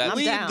Greece. So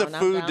leave the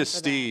food to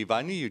Steve.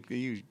 I knew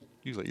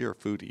you're a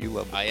foodie. You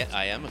love it.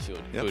 I am a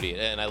foodie,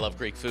 and I love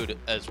Greek food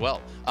as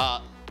well.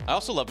 I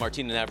also love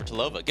Martina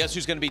Navratilova. Guess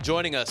who's going to be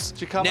joining us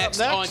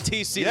next on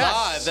TC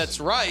Live? That's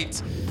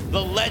right.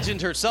 The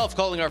legend herself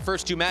calling our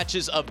first two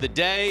matches of the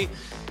day.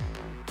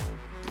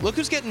 Look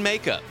who's getting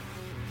makeup.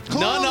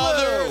 None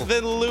other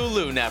than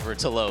Lulu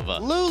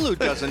Navratilova. Lulu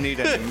doesn't need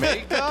any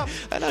makeup.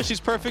 I know,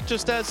 she's perfect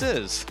just as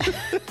is.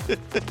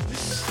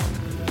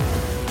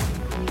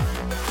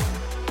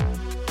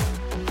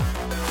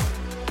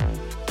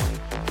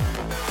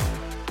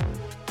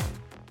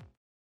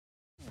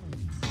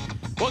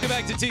 Welcome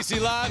back to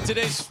TC Live.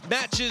 Today's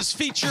matches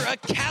feature a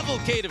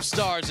cavalcade of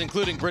stars,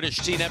 including British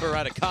teen Emma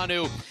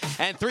Raducanu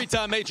and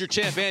three-time major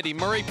champ Andy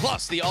Murray,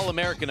 plus the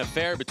All-American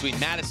affair between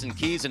Madison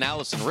Keys and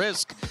Allison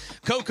Risk.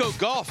 Coco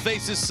Gauff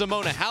faces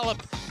Simona Halep,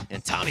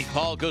 and Tommy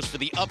Paul goes for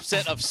the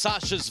upset of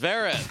Sasha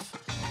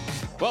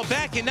Zverev. Well,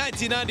 back in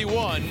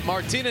 1991,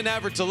 Martina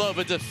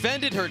Navratilova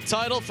defended her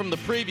title from the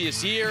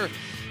previous year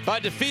by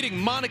defeating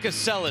Monica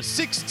Seles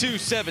 6-2,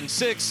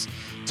 7-6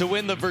 to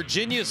win the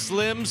Virginia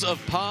Slims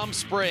of Palm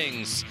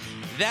Springs.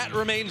 That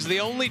remains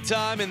the only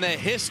time in the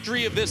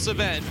history of this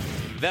event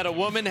that a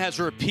woman has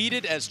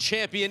repeated as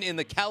champion in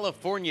the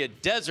California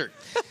desert.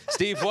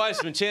 Steve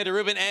Weissman, Chanda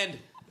Rubin, and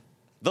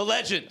the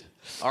legend,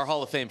 our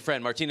Hall of Fame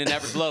friend, Martina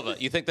Navratilova.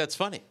 You think that's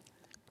funny?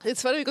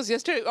 It's funny because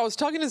yesterday I was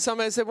talking to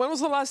somebody. I said, when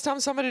was the last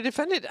time somebody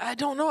defended? I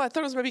don't know. I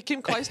thought it was maybe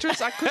Kim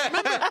Clijsters. I couldn't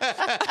remember.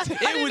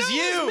 It was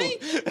you.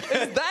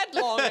 It's that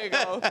long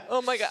ago.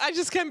 Oh, my God. I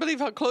just can't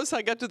believe how close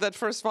I got to that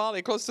first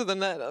volley, close to the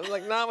net. I'm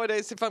like,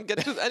 nowadays, if I'm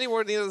getting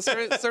anywhere near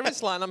the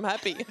service line, I'm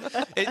happy.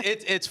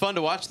 It's fun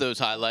to watch those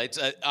highlights.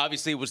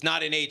 Obviously, it was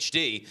not in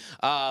HD.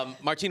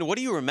 Martina, what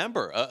do you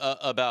remember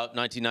about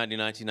 1990,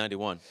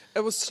 1991?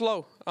 It was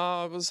slow.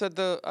 It was at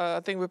the,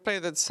 I think we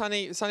played at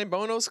Sonny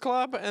Bono's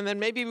club, and then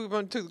maybe we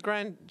went to the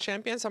Grand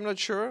Champions. I'm not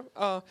sure,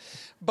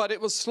 but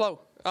it was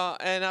slow.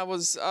 And I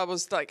was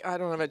like, I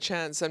don't have a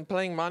chance. And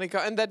playing Monica.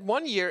 And that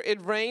one year,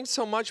 it rained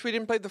so much we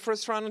didn't play the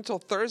first round until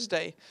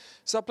Thursday.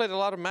 So I played a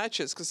lot of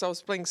matches because I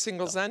was playing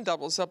singles and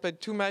doubles. So I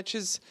played two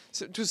matches,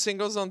 two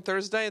singles on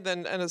Thursday,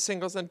 and a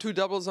singles and two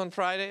doubles on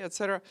Friday,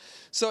 etc.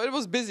 So it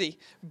was busy.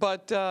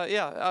 But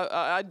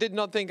I did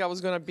not think I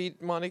was going to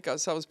beat Monica.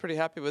 So I was pretty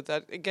happy with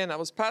that. Again, I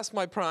was past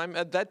my prime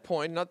at that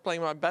point, not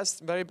playing my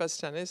very best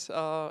tennis,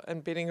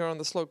 and beating her on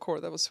the slow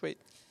court. That was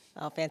sweet.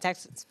 Oh,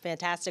 fantastic.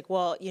 Fantastic.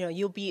 Well,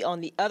 you'll be on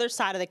the other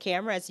side of the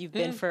camera as you've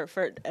been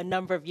for a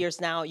number of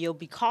years now. You'll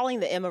be calling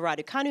the Emma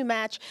Raducanu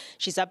match.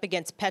 She's up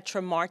against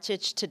Petra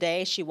Martic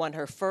today. She won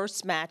her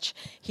first match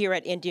here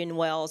at Indian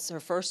Wells,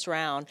 her first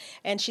round.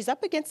 And she's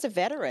up against a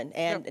veteran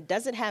and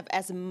doesn't have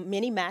as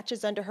many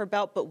matches under her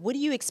belt. But what do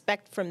you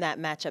expect from that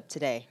matchup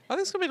today? I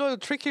think it's going to be a little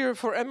trickier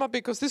for Emma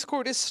because this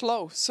court is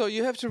slow. So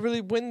you have to really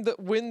win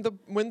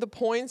the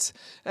points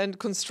and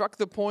construct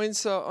the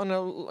points on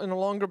a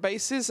longer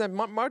basis. And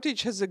Martic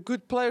has a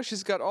good player.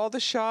 She's got all the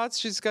shots.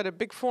 She's got a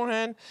big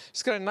forehand.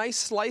 She's got a nice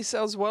slice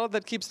as well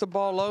that keeps the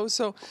ball low.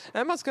 So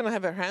Emma's going to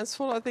have her hands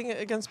full, I think,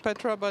 against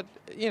Petra. But,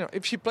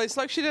 if she plays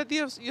like she did at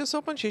the US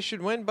Open, she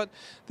should win. But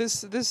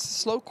this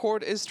slow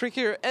court is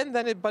trickier. And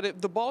then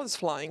the ball is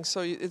flying.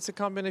 So it's a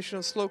combination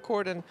of slow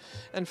court and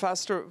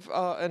faster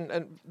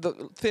and the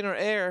thinner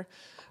air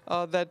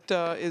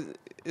that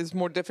is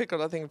more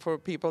difficult, I think, for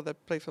people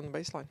that play from the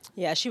baseline.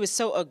 Yeah, she was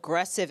so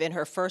aggressive in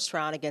her first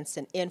round against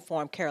an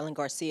informed Caroline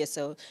Garcia,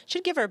 so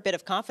should give her a bit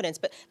of confidence.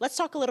 But let's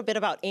talk a little bit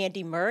about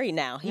Andy Murray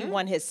now. He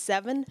won his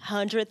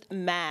 700th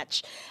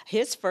match,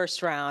 his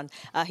first round.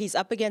 He's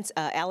up against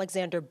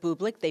Alexander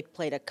Bublik. They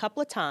played a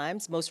couple of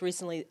times, most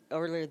recently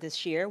earlier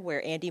this year,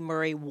 where Andy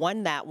Murray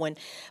won that one.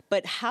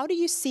 But how do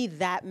you see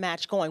that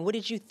match going? What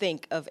did you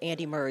think of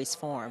Andy Murray's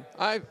form?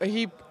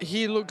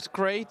 He looked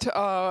great.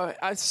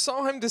 I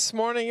saw him this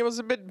morning. It was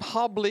a bit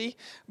hobbly,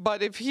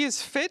 but if he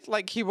is fit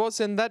like he was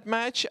in that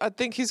match, I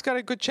think he's got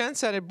a good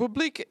chance at it.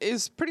 Bublik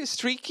is pretty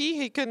streaky.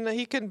 He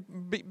can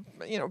be,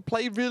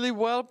 play really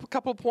well, a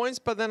couple points,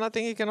 but then I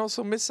think he can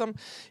also miss some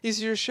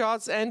easier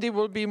shots. Andy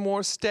will be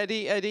more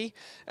steady Eddie,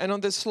 and on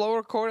the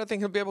slower court, I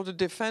think he'll be able to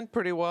defend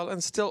pretty well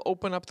and still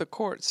open up the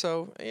court.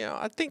 So,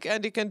 I think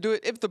Andy can do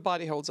it if the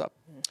body holds up.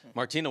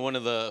 Martina, one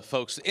of the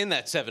folks in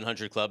that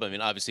 700 club, I mean,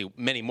 obviously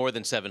many more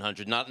than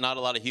 700, not a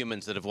lot of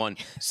humans that have won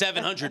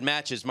 700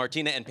 matches.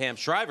 Martina and Pam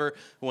Shriver,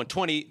 who won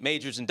 20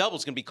 majors in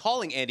doubles, going to be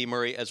calling Andy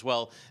Murray as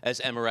well as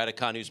Emma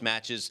Raducanu's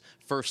matches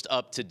first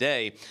up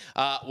today.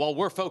 While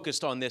we're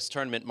focused on this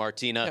tournament,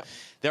 Martina,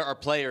 there are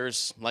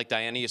players like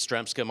Diana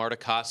Yastremska, Marta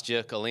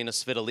Kostyuk, Elena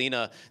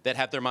Svitolina that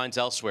have their minds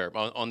elsewhere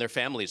on their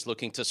families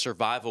looking to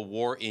survive a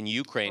war in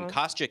Ukraine.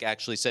 Kostyuk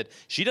actually said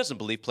she doesn't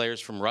believe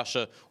players from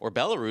Russia or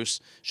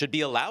Belarus should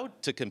be allowed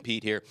to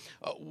compete here.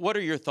 What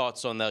are your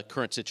thoughts on the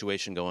current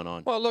situation going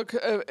on? Well, look,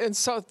 in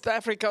South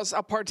Africa's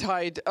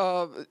apartheid,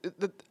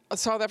 the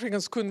South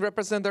Africans couldn't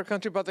represent their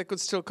country, but they could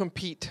still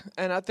compete.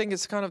 And I think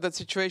it's kind of that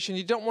situation.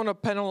 You don't want to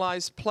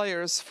penalize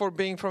players for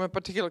being from a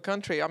particular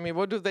country. I mean,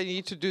 what do they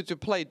need to do to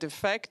play?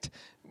 Defect,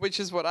 which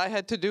is what I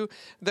had to do.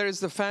 There is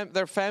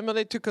their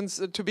family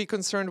to be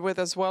concerned with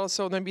as well,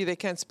 so maybe they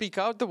can't speak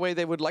out the way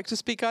they would like to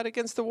speak out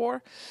against the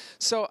war.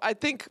 So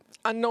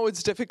I know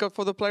it's difficult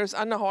for the players.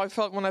 I know how I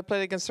felt when I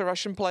played against a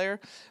Russian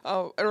player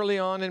early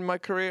on in my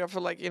career. I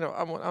feel like,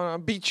 I'm going to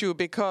beat you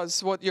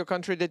because what your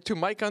country did to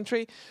my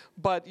country,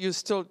 but you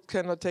still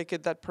cannot take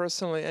it that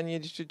personally, and you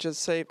need to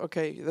just say,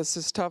 okay, this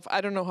is tough.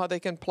 I don't know how they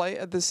can play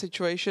at this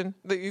situation,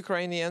 the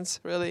Ukrainians,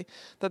 really,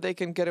 that they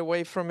can get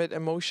away from it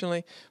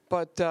emotionally.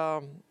 But,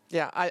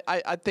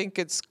 I think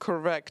it's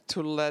correct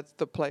to let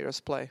the players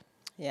play.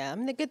 Yeah, I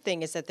mean, the good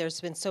thing is that there's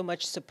been so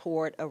much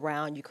support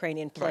around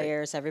Ukrainian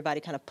players,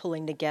 everybody kind of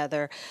pulling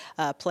together,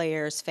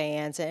 players,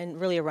 fans, and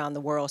really around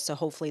the world. So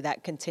hopefully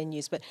that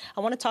continues. But I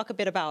want to talk a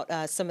bit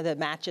about some of the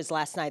matches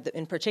last night,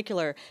 in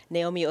particular,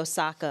 Naomi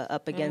Osaka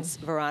up against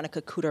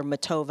Veronika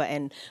Kudermetova.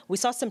 And we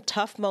saw some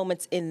tough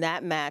moments in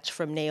that match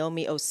from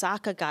Naomi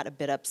Osaka, got a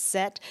bit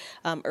upset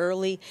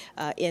early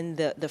in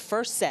the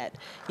first set,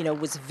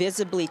 was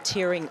visibly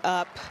tearing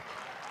up,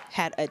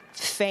 had a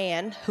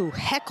fan who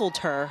heckled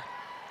her.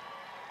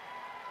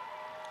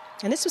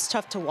 And this was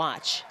tough to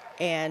watch.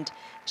 And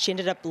she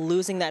ended up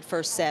losing that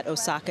first set.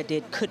 Osaka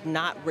could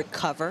not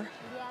recover.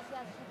 Yes,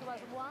 it was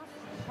once.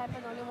 It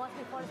happened only once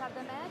before start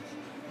the match.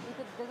 If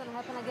it doesn't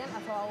happen again,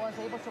 so I was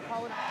able to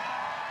call it.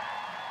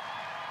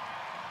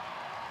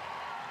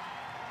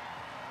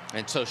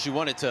 And so she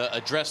wanted to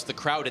address the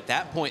crowd at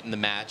that point in the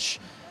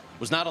match.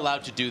 Was not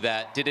allowed to do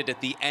that, did it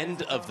at the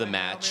end of the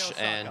match,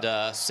 and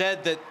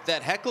said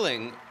that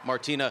heckling,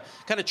 Martina,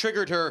 kind of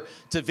triggered her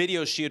to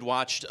videos she had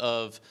watched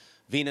of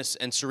Venus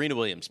and Serena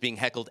Williams being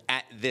heckled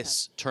at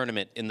this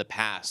tournament in the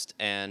past.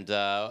 And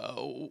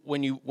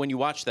when you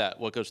watch that,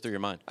 what goes through your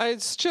mind?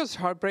 It's just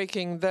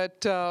heartbreaking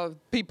that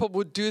people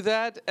would do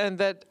that, and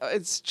that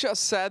it's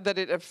just sad that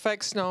it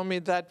affects Naomi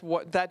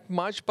that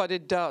much, but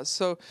it does.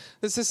 So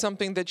this is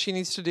something that she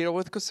needs to deal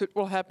with because it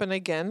will happen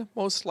again,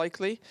 most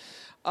likely.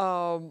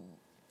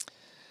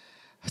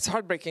 It's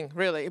heartbreaking,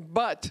 really,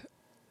 but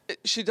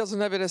she doesn't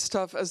have it as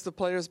tough as the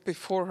players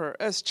before her,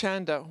 as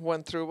Chanda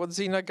went through, what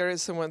Zina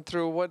Garrison went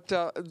through, what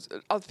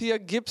Althea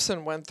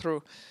Gibson went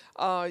through.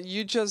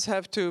 You just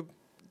have to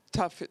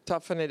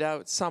toughen it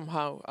out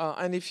somehow.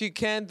 And if you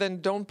can,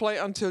 then don't play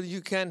until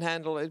you can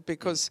handle it,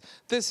 because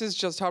this is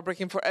just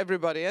heartbreaking for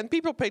everybody. And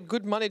people paid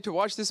good money to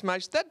watch this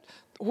match.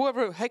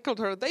 Whoever heckled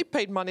her, they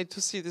paid money to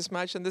see this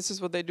match, and this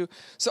is what they do.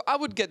 So I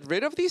would get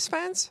rid of these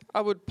fans.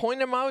 I would point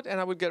them out,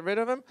 and I would get rid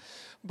of them.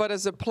 But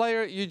as a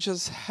player, you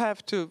just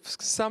have to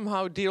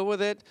somehow deal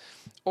with it,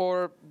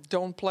 or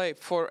don't play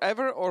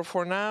forever, or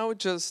for now,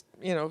 just,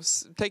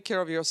 take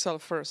care of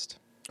yourself first.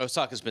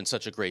 Osaka's been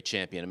such a great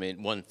champion. I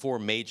mean, won 4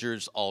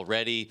 majors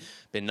already,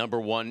 been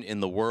 #1 in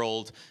the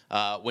world.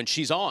 When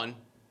she's on,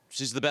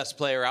 she's the best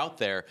player out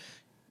there.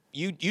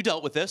 You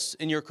dealt with this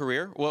in your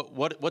career.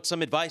 What's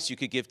some advice you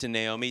could give to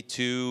Naomi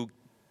to,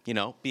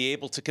 be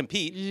able to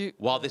compete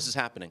while this is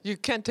happening? You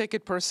can't take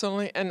it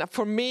personally. And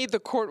for me, the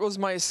court was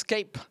my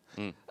escape.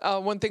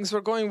 When things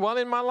were going well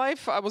in my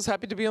life, I was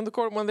happy to be on the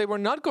court. When they were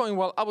not going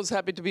well, I was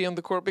happy to be on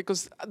the court,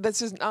 because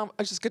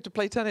I just get to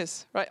play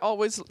tennis, right?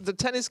 Always, the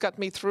tennis got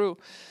me through.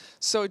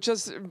 So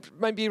just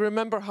maybe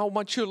remember how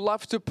much you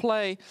love to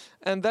play.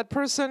 And that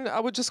person, I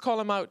would just call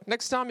him out.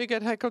 Next time you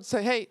get heckled,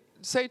 say, hey,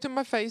 say it to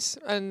my face,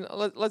 and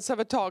let's have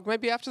a talk.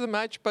 Maybe after the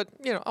match, but,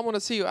 I want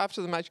to see you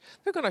after the match.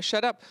 They're going to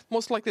shut up.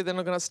 Most likely they're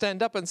not going to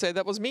stand up and say,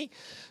 that was me.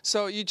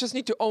 So you just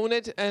need to own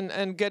it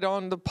and get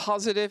on the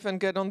positive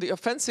and get on the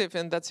offensive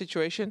in that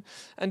situation,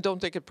 and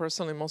don't take it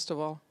personally, most of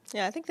all.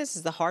 Yeah, I think this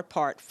is the hard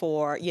part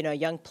for, a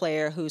young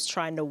player who's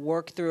trying to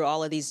work through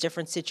all of these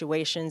different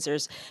situations.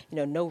 There's,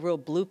 no real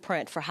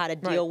blueprint for how to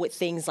deal with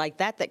things like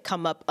that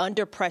come up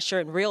under pressure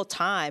in real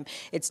time.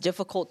 It's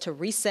difficult to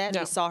reset.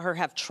 Yeah. We saw her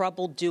have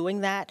trouble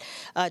doing that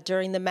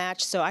during the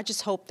match. So I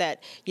just hope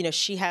that,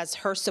 she has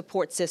her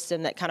support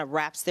system that kind of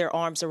wraps their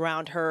arms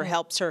around her,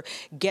 helps her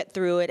get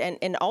through it,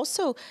 and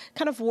also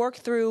kind of work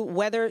through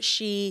whether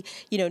she,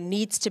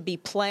 needs to be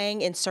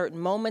playing in certain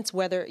moments,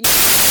 whether...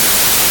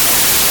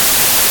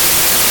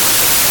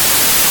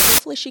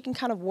 Hopefully she can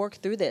kind of work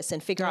through this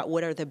and figure out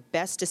what are the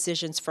best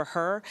decisions for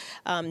her,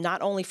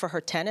 not only for her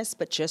tennis,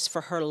 but just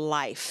for her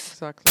life.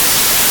 Exactly.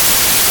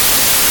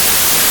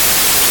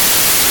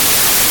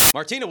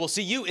 Martina, we'll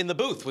see you in the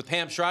booth with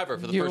Pam Shriver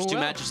for the first 2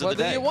 matches of the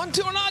day. Whether you want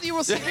to or not, you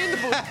will see me in the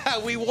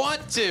booth. We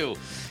want to.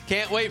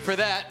 Can't wait for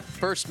that.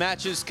 First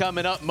matches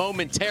coming up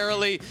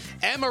momentarily.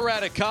 Emma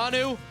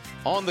Raducanu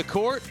on the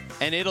court,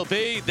 and it'll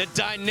be the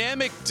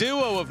dynamic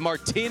duo of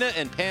Martina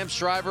and Pam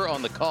Shriver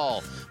on the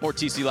call. More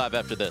TC Live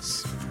after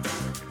this.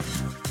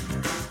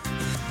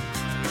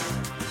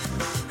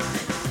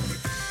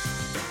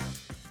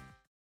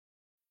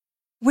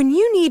 When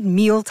you need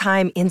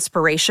mealtime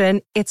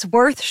inspiration, it's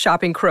worth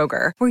shopping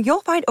Kroger, where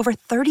you'll find over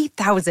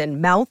 30,000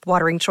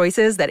 mouth-watering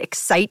choices that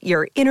excite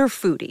your inner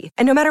foodie.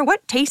 And no matter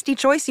what tasty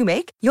choice you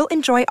make, you'll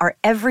enjoy our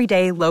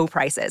everyday low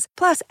prices,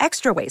 plus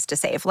extra ways to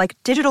save, like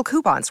digital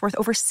coupons worth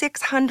over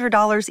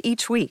 $600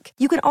 each week.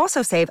 You can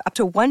also save up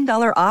to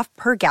 $1 off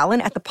per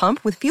gallon at the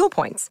pump with fuel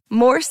points.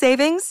 More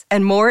savings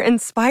and more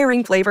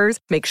inspiring flavors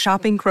make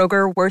shopping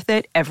Kroger worth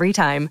it every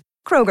time.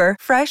 Kroger,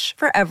 fresh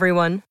for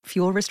everyone.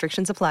 Fuel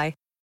restrictions apply.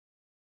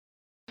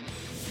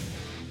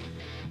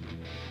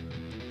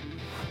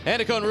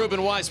 Annika and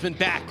Ruben Wiseman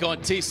back on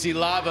TC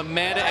Live.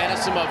 Amanda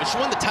Anisimova. She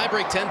won the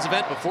tiebreak 10s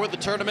event before the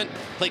tournament.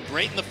 Played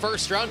great in the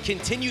first round.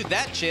 Continued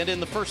that chant in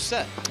the first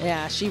set.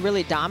 Yeah, she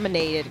really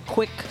dominated.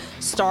 Quick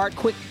start,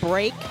 quick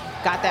break.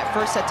 Got that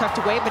first set tucked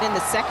away, but in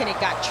the second it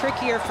got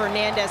trickier.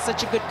 Fernandez,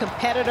 such a good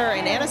competitor,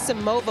 and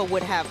Anisimova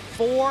would have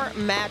 4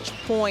 match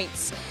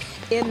points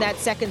in that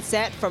second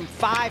set from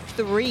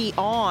 5-3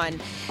 on.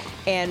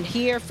 And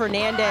here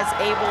Fernandez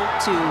able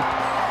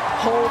to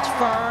hold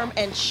firm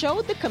and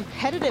showed the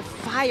competitive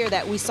fire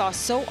that we saw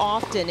so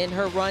often in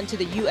her run to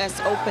the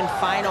U.S. Open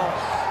final.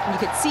 And you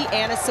could see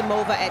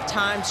Anisimova at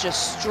times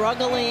just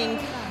struggling,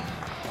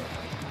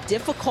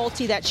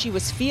 difficulty that she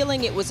was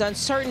feeling. It was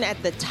uncertain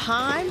at the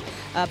time,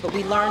 but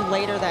we learned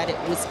later that it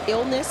was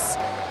illness.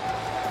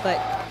 But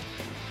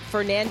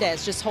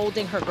Fernandez just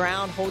holding her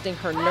ground, holding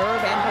her nerve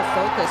and her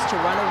focus to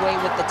run away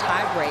with the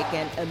tiebreak.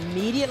 And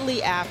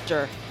immediately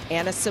after,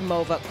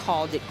 Anisimova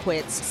called it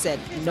quits, said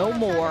no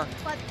more,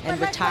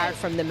 and retired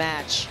from the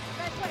match.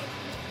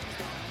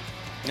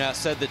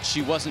 Said that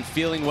she wasn't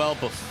feeling well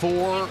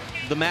before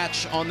the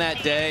match on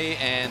that day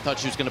and thought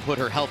she was going to put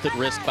her health at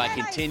risk by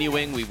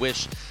continuing. We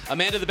wish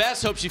Amanda the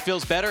best. Hope she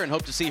feels better and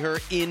hope to see her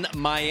in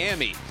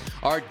Miami.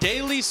 Our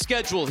daily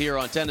schedule here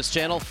on Tennis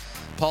Channel.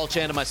 Paul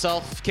Chan and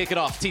myself kick it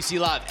off. TC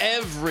Live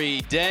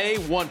every day,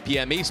 1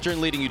 p.m.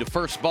 Eastern, leading you to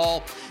first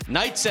ball.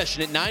 Night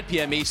session at 9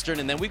 p.m. Eastern,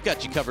 and then we've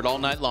got you covered all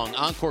night long.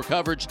 Encore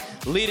coverage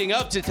leading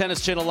up to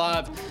Tennis Channel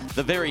Live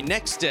the very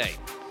next day.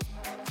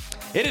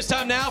 It is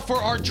time now for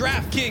our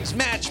DraftKings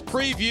match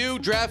preview.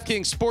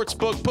 DraftKings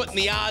Sportsbook putting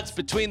the odds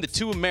between the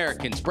two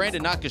Americans,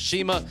 Brandon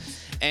Nakashima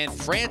and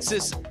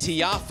Frances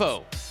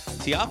Tiafoe.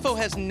 Tiafoe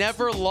has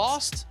never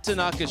lost to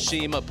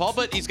Nakashima, Paul,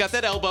 but he's got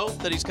that elbow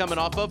that he's coming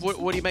off of. What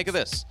do you make of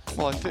this?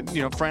 Well, I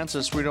think,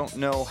 Francis, we don't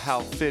know how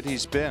fit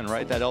he's been,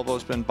 right? That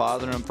elbow's been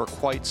bothering him for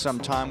quite some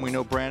time. We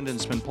know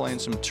Brandon's been playing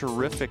some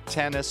terrific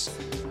tennis,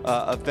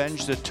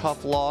 avenged a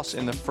tough loss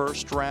in the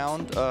first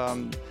round.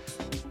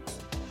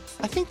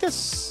 I think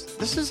this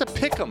is a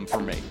pick-em for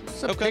me.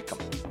 It's a pick-em.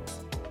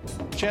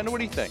 Chanda, what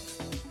do you think?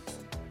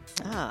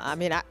 I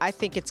mean, I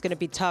think it's going to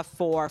be tough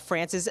for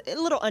Francis. A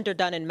little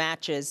underdone in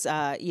matches.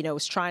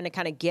 Was trying to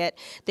kind of get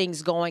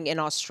things going in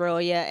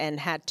Australia and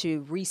had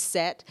to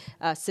reset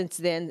since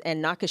then.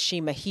 And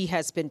Nakashima, he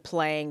has been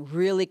playing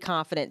really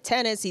confident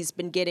tennis. He's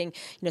been getting,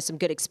 some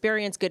good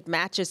experience, good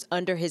matches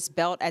under his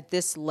belt at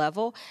this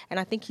level. And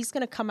I think he's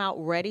going to come out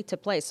ready to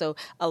play. So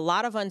a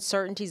lot of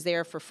uncertainties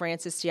there for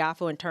Francis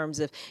Tiafoe in terms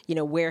of,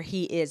 where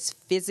he is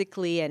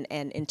physically and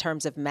in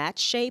terms of match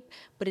shape.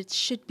 But it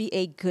should be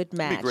a good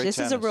match. This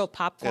is a real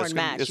popcorn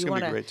match. You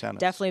want to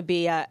definitely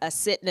be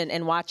sitting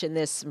and watching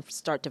this from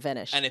start to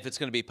finish. And if it's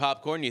going to be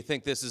popcorn, you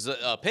think this is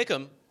a pick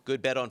 'em,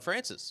 good bet on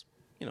Francis.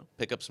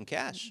 Pick up some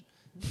cash.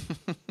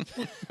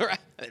 Right.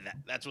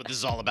 That's what this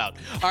is all about.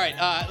 All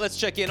right, let's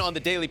check in on the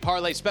Daily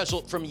Parlay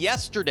special from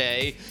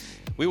yesterday.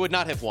 We would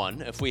not have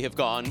won if we have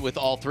gone with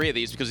all three of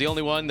these because the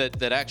only one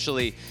that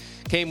actually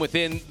came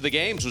within the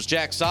games was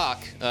Jack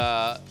Sock.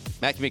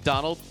 Mackie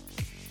McDonald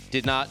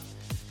did not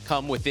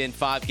come within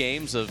 5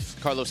 games of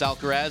Carlos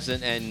Alcaraz,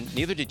 and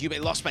neither did you. They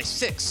lost by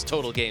 6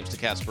 total games to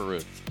Casper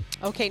Ruud.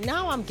 Okay,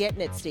 now I'm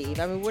getting it, Steve.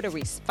 I mean, what are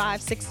we,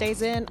 5-6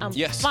 days in? I'm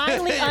yes.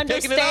 finally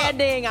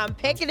understanding. I'm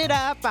picking it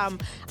up. I'm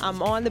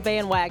on the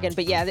bandwagon.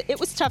 But yeah, it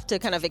was tough to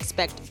kind of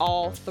expect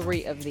all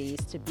 3 of these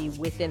to be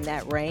within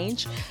that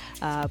range.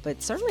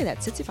 But certainly that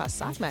Tsitsipas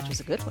Sock match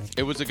was a good one.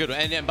 It was a good one.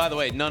 And by the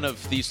way, none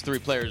of these 3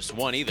 players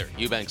won either,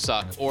 Eubanks,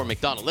 Sock, or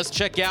McDonald. Let's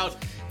check out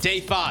Day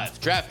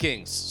 5,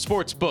 DraftKings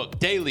Sportsbook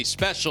Daily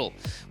Special.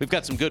 We've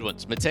got some good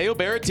ones. Matteo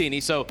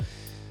Berrettini, so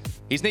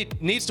he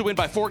needs to win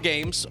by 4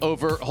 games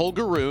over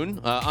Holger Rune.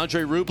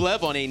 Andre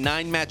Rublev on a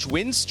 9-match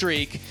win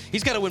streak.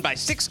 He's got to win by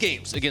 6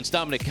 games against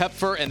Dominic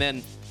Koepfer. And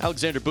then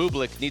Alexander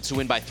Bublik needs to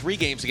win by 3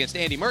 games against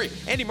Andy Murray.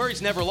 Andy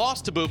Murray's never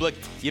lost to Bublik.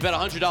 You bet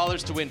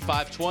 $100 to win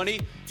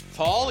 $520.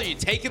 Paul, are you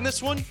taking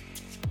this one?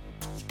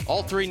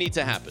 All 3 need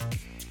to happen.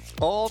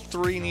 All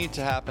 3 need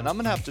to happen. I'm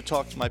going to have to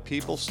talk to my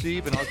people,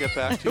 Steve, and I'll get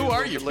back to you. Who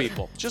are your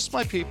people? Just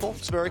my people.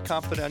 It's very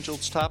confidential.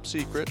 It's top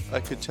secret.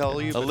 I could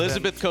tell you.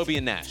 Elizabeth, Kobe,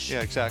 and Nash.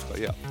 Yeah,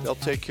 exactly. Yeah. They'll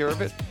take care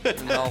of it,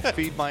 and I'll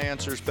feed my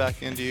answers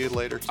back into you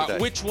later today.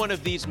 Which one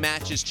of these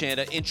matches,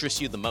 Chanda,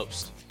 interests you the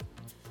most?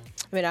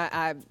 I mean,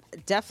 I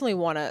definitely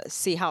want to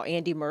see how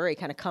Andy Murray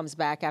kind of comes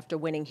back after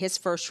winning his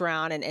first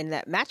round. And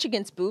that match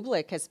against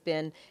Bublik has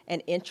been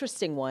an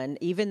interesting one,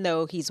 even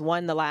though he's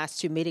won the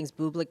last 2 meetings.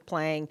 Bublik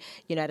playing,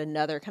 at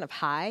another kind of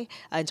high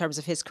in terms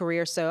of his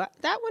career. So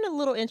that one a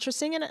little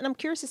interesting. And I'm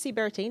curious to see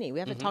Berrettini. We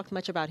haven't talked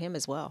much about him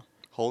as well.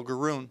 Holger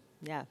Rune.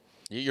 Yeah.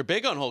 You're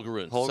big on Holger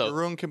Rune. Holger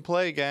Rune can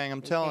play, gang.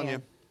 I'm telling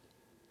you.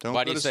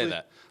 Why do you say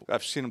that?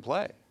 I've seen him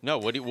play. No,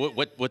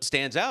 what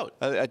stands out?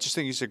 I just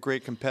think he's a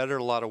great competitor,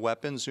 a lot of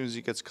weapons. As soon as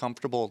he gets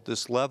comfortable at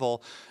this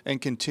level and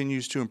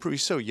continues to improve,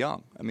 he's so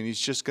young. I mean, he's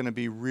just going to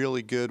be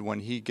really good when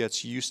he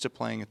gets used to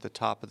playing at the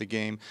top of the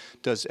game,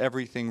 does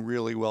everything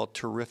really well,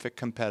 terrific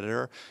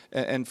competitor.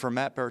 And for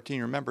Matt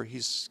Berrettini, remember,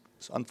 he's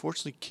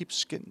unfortunately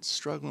keeps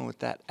struggling with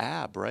that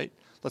ab, right?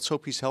 Let's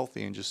hope he's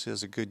healthy and just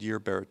has a good year,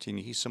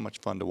 Berrettini. He's so much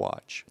fun to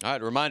watch. All right,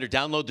 a reminder,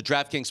 download the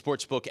DraftKings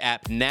Sportsbook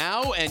app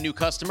now, and new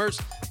customers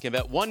can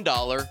bet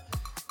 $1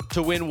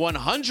 to win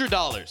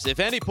 $100. If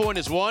any point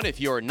is won, if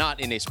you're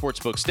not in a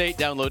sportsbook state,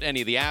 download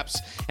any of the apps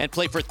and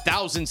play for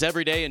thousands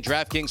every day in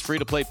DraftKings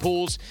free-to-play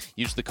pools.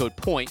 Use the code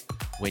POINT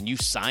when you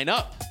sign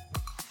up.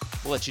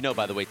 We'll let you know,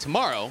 by the way,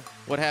 tomorrow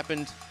what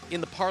happened in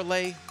the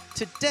parlay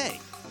today.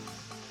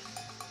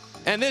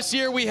 And this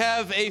year we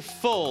have a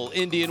full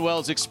Indian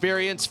Wells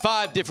experience.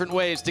 5 different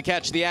ways to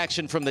catch the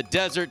action from the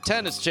desert.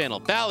 Tennis Channel,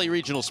 Bally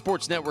Regional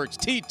Sports Networks,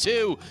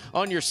 T2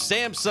 on your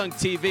Samsung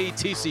TV,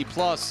 TC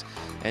Plus.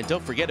 And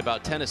don't forget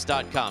about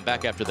tennis.com.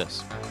 Back after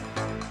this.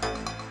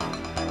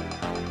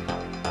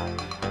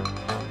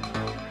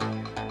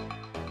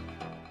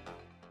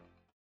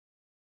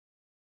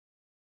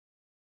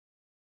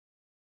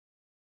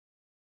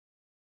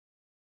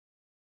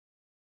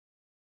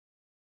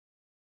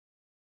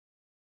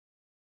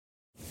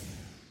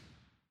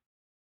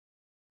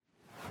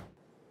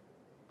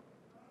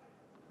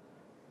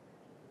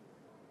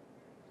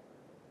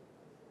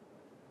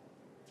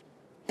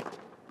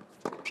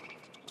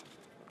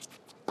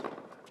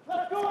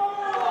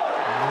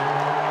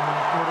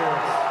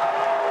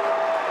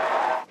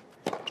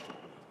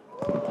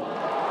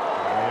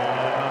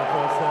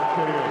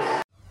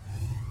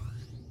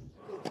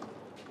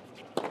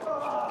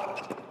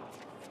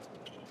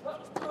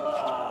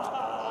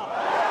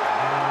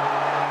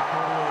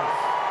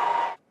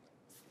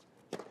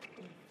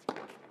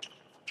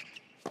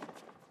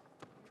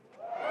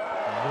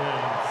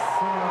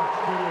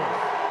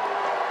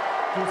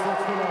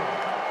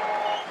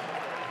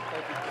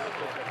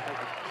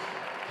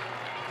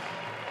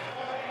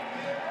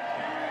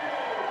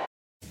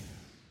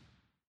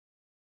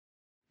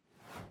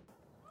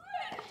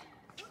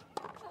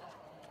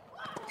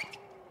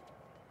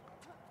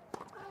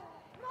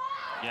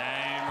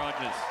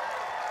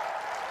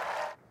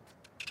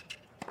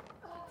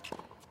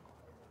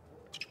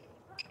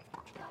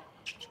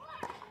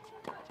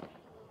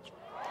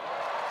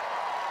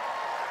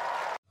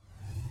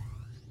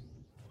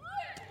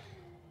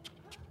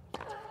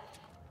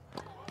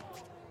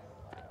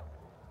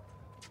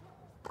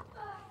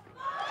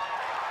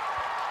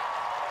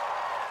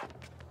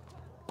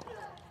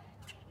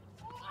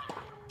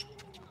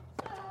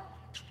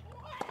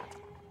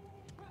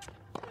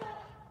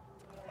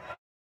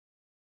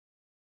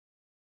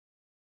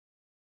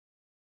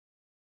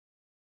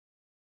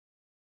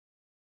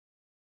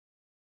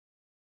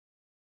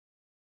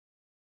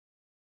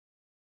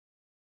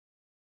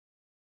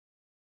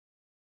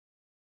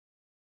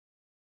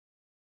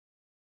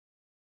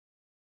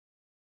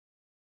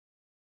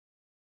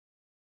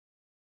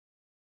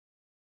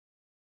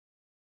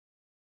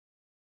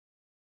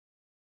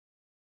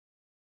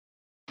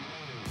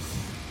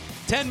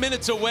 10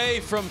 minutes away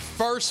from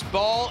first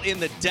ball in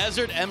the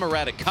desert. Emma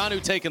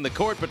Raducanu taking the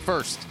court, but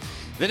first,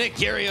 the Nick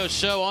Kyrgios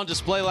show on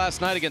display last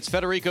night against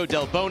Federico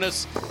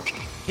Delbonis.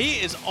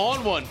 He is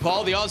on one,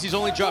 Paul. The Aussies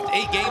only dropped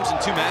 8 games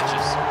in 2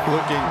 matches.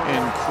 Looking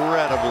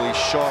incredibly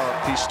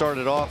sharp. He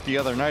started off the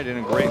other night in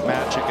a great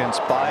match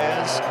against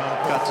Baez.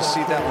 Got to see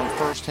that one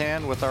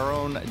firsthand with our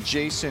own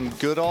Jason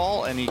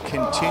Goodall, and he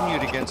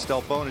continued against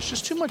Delbonis.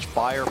 Just too much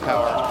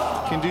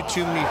firepower. Can do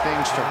too many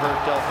things to hurt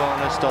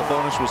Delbonis.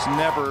 Delbonis was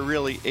never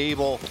really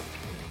able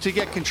to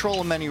get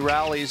control of many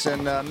rallies,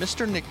 and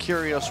Mr. Nick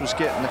Kyrgios was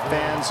getting the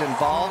fans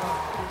involved.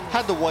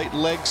 Had the white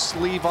leg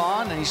sleeve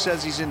on, and he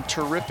says he's in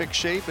terrific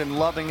shape and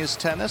loving his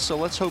tennis, so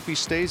let's hope he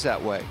stays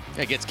that way.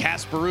 It gets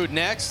Casper Ruud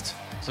next,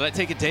 so I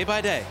take it day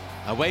by day.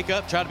 I wake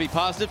up, try to be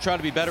positive, try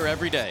to be better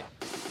every day.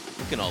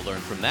 We can all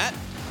learn from that.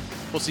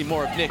 We'll see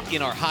more of Nick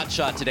in our hot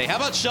shot today. How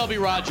about Shelby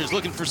Rogers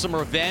looking for some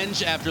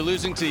revenge after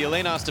losing to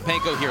Jelena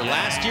Ostapenko here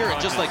last year,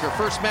 and just like her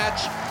first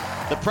match,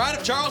 the pride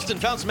of Charleston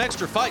found some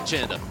extra fight,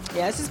 Chanda.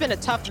 Yeah, this has been a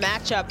tough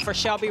matchup for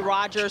Shelby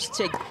Rogers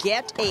to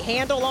get a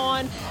handle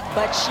on,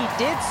 but she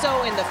did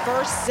so in the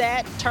first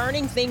set,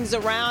 turning things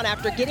around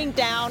after getting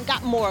down,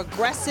 got more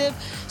aggressive,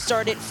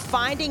 started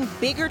finding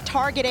bigger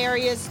target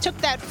areas, took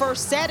that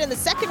first set, and the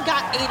second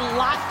got a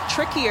lot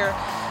trickier.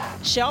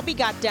 Shelby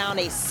got down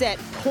a set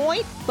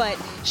point,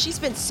 but she's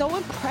been so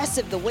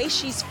impressive the way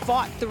she's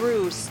fought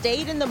through,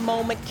 stayed in the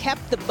moment,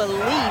 kept the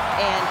belief,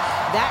 and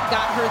that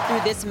got her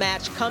through this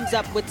match. Comes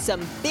up with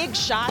some big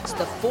shots.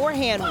 The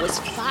forehand was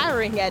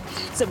firing at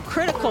some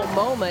critical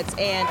moments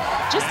and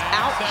just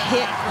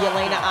out-hit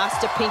Jelena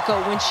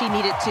Ostapenko when she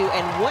needed to,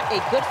 and what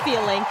a good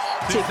feeling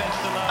to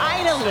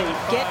finally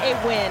get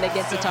a win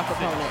against a tough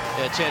opponent.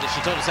 Yeah, Chanda,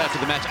 she told us after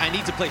the match, I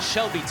need to play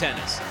Shelby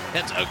tennis.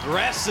 That's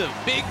aggressive,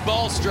 big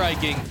ball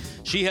striking.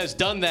 She has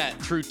done that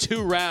through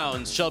 2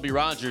 rounds. Shelby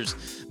Rogers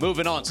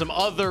moving on. Some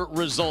other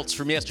results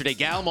from yesterday.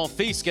 Gael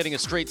Monfils getting a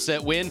straight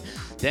set win.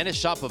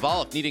 Denis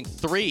Shapovalov needing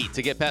 3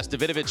 to get past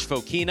Davidovich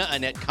Fokina.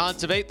 Anett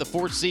Kontaveit, the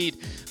 4th seed,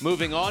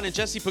 moving on. And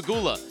Jessie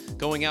Pegula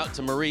going out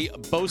to Marie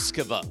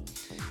Boskova.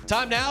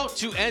 Time now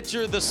to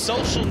enter the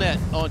social net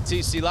on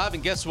TC Live.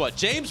 And guess what?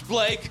 James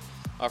Blake,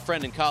 our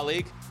friend and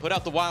colleague, put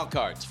out the wild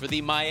cards for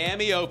the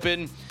Miami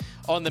Open.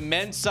 On the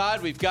men's side,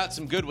 we've got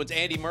some good ones.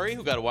 Andy Murray,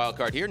 who got a wild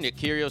card here. Nick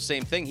Kyrgios,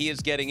 same thing. He is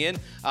getting in.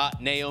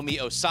 Naomi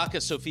Osaka,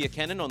 Sophia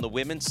Kenin on the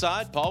women's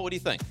side. Paul, what do you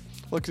think?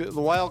 Look, the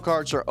wild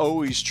cards are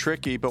always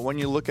tricky, but when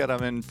you look at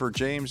them, and for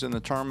James in the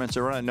tournaments,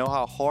 I know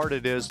how hard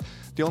it is.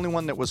 The only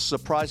one that was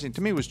surprising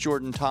to me was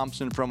Jordan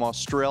Thompson from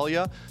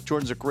Australia.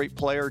 Jordan's a great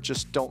player,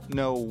 just don't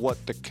know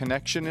what the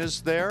connection is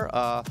there,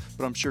 but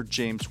I'm sure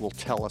James will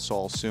tell us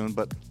all soon.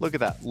 But look at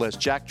that list.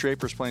 Jack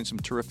Draper's playing some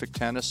terrific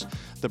tennis.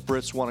 The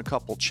Brits won a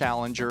couple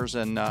challengers,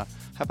 and how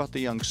about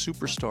the young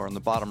superstar on the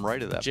bottom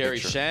right of that Jerry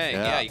picture? Shang,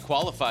 yeah, he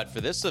qualified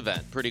for this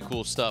event. Pretty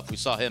cool stuff. We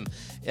saw him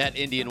at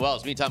Indian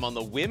Wells. Meantime, on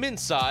the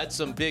women's side,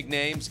 some big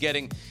names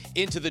getting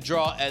into the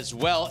draw as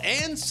well,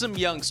 and some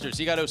youngsters.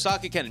 You got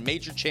Osaka Kenin,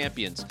 major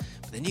champions.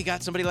 But then you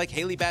got somebody like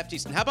Haley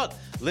Baptiste. And how about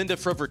Linda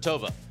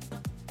Fruhvirtova?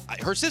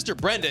 Her sister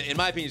Brenda, in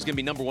my opinion, is going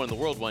to be #1 in the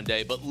world one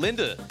day, but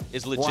Linda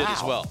is legit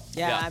as well.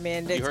 Yeah, I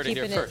mean, you heard it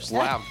here first.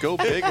 Wow, go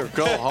big or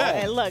go home.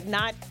 Hey, look,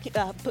 not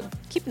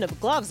keeping the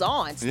gloves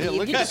on, Steve. Yeah,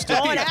 You're just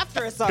going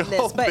after us on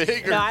this. But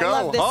big or I go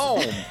love this.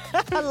 home.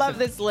 I love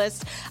this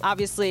list.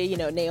 Obviously, you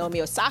know,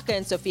 Naomi Osaka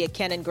and Sophia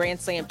Kenin, Grand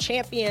Slam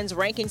champions.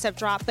 Rankings have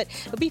dropped, but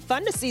it'll be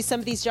fun to see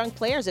some of these young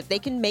players if they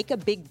can make a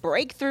big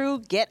breakthrough,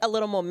 get a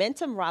little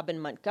momentum. Robin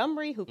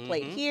Montgomery, who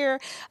played here,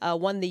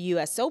 won the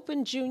U.S.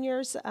 Open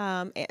Juniors,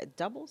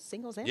 doubles,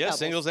 singles, and doubles.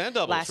 Singles and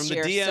doubles from the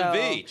year,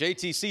 DMV,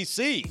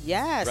 JTCC.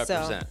 Yeah,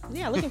 represent. So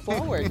yeah, looking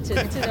forward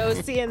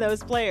to seeing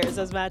those players,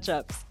 those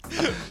matchups.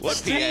 What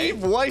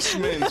Steve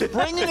Weissman's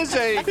bringing his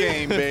A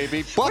game,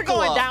 baby. Buckle We're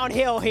going up.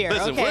 downhill here.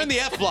 Listen, okay? we're in the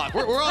F block.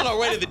 We're on our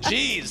way to the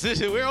G's.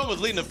 We're almost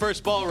leading the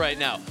first ball right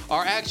now.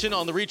 Our action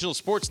on the regional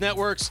sports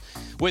networks.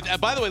 With,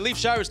 by the way, Leif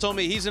Shires told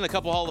me he's in a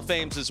couple Hall of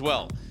Fames as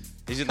well.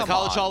 He's in the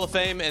College Hall of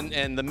Fame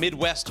and the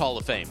Midwest Hall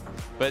of Fame,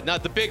 but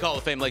not the big Hall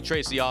of Fame like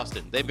Tracy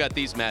Austin. They've got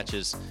these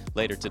matches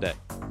later today.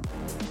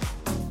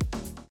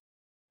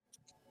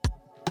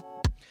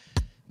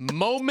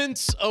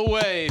 Moments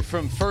away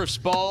from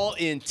first ball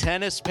in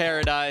tennis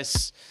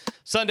paradise.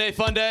 Sunday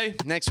fun day.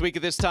 Next week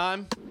at this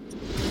time,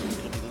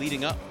 it'll be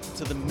leading up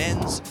to the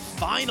men's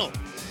final.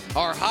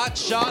 Our hot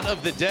shot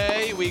of the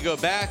day, we go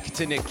back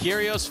to Nick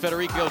Kyrgios,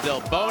 Federico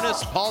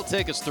Delbonis. Paul,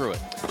 take us through it.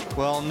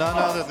 Well, none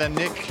other than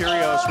Nick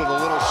Kyrgios with a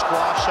little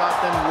squash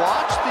shot. Then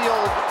watch the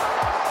old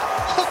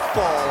hook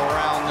ball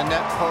around the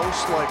net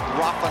post like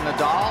Rafa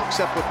Nadal,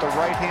 except with the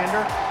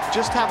right-hander.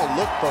 Just have a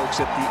look,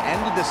 folks, at the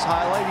end of this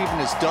highlight, even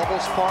his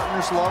doubles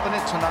partner's loving it.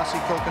 Thanasi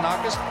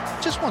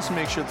Kokkinakis just wants to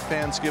make sure the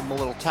fans give him a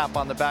little tap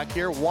on the back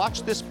here.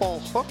 Watch this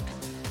ball hook.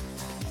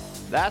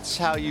 That's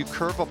how you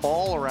curve a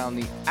ball around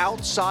the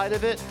outside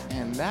of it,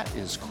 and that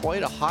is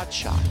quite a hot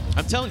shot.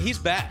 I'm telling you, he's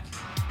back.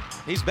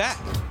 He's back.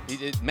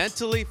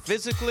 Mentally,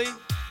 physically,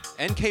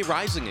 NK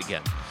rising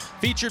again.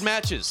 Featured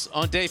matches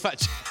on day 5.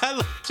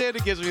 Chanda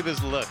gives me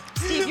this look.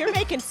 Steve, you're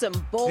making some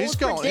bold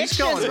predictions he's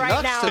going right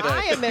nuts now. today.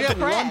 I am He had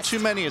impressed. one too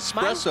many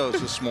espressos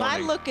this morning. My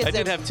look is I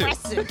did have 2.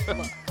 impressive.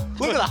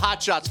 Look at the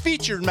hot shots.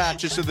 Featured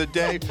matches of the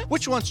day.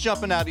 Which one's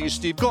jumping out at you,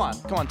 Steve? Go on.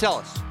 Come on, tell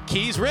us.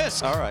 Keys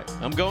Risk. All right.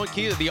 I'm going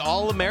Keys, the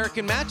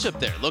All-American matchup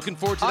there. Looking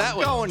forward to that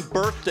one. I'm going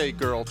birthday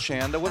girl,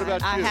 Chanda. What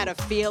about I you? had a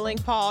feeling,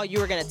 Paul,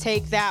 you were going to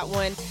take that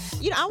one.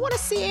 I want to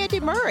see Andy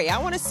Murray. I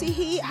want to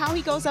see how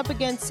he goes up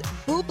against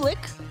Bublik,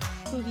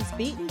 who he's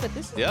beaten. But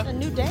this is a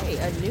new day,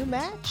 a new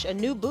match, a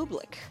new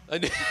Bublik.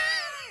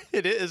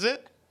 Is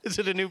it? Is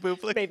it a new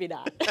Bublik? Maybe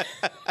not.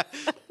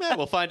 Yeah,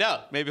 we'll find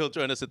out. Maybe he'll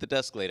join us at the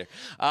desk later.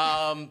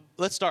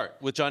 Let's start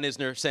with John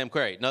Isner, Sam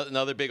Querrey.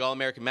 Another big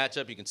All-American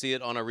matchup. You can see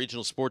it on our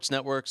regional sports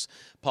networks.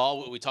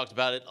 Paul, we talked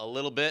about it a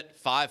little bit.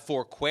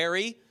 5-4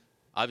 Querrey.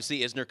 Obviously,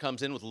 Isner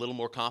comes in with a little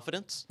more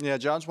confidence. Yeah,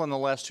 John's won the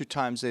last 2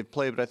 times they've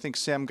played, but I think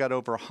Sam got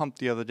over a hump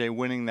the other day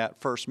winning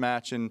that first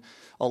match in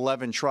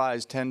 11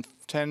 tries, 10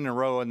 in a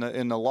row in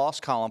the loss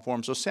column for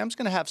him. So Sam's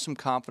going to have some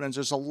confidence.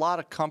 There's a lot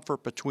of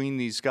comfort between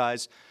these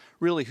guys.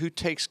 Really, who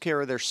takes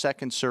care of their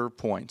second serve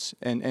points?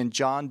 And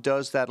John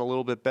does that a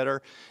little bit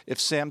better. If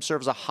Sam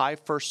serves a high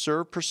first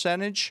serve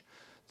percentage,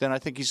 then I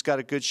think he's got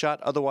a good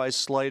shot. Otherwise,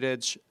 slight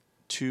edge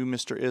to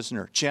Mr.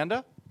 Isner.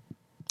 Chanda?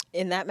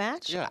 In that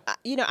match? Yeah.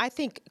 I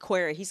think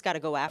Querrey, he's got to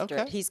go after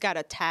it. He's got to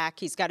attack.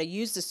 He's got to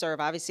use the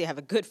serve. Obviously, have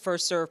a good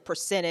first serve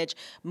percentage,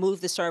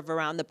 move the serve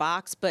around the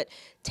box, but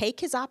take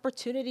his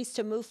opportunities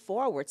to move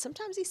forward.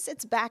 Sometimes he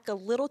sits back a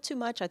little too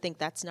much. I think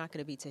that's not going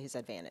to be to his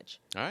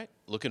advantage. All right.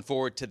 Looking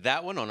forward to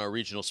that one on our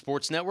regional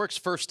sports networks.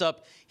 First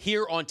up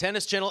here on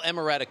Tennis Channel,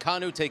 Emma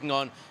Raducanu taking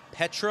on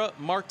Petra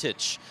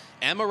Martic.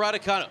 Emma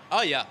Raducanu.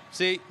 Oh, yeah.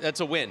 See,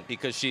 that's a win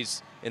because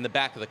she's in the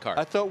back of the cart.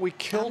 I thought we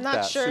killed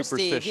that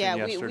superstition Steve. Yeah,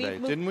 yesterday.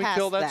 we Didn't we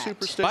kill that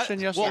superstition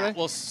yesterday?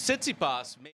 Well, Tsitsipas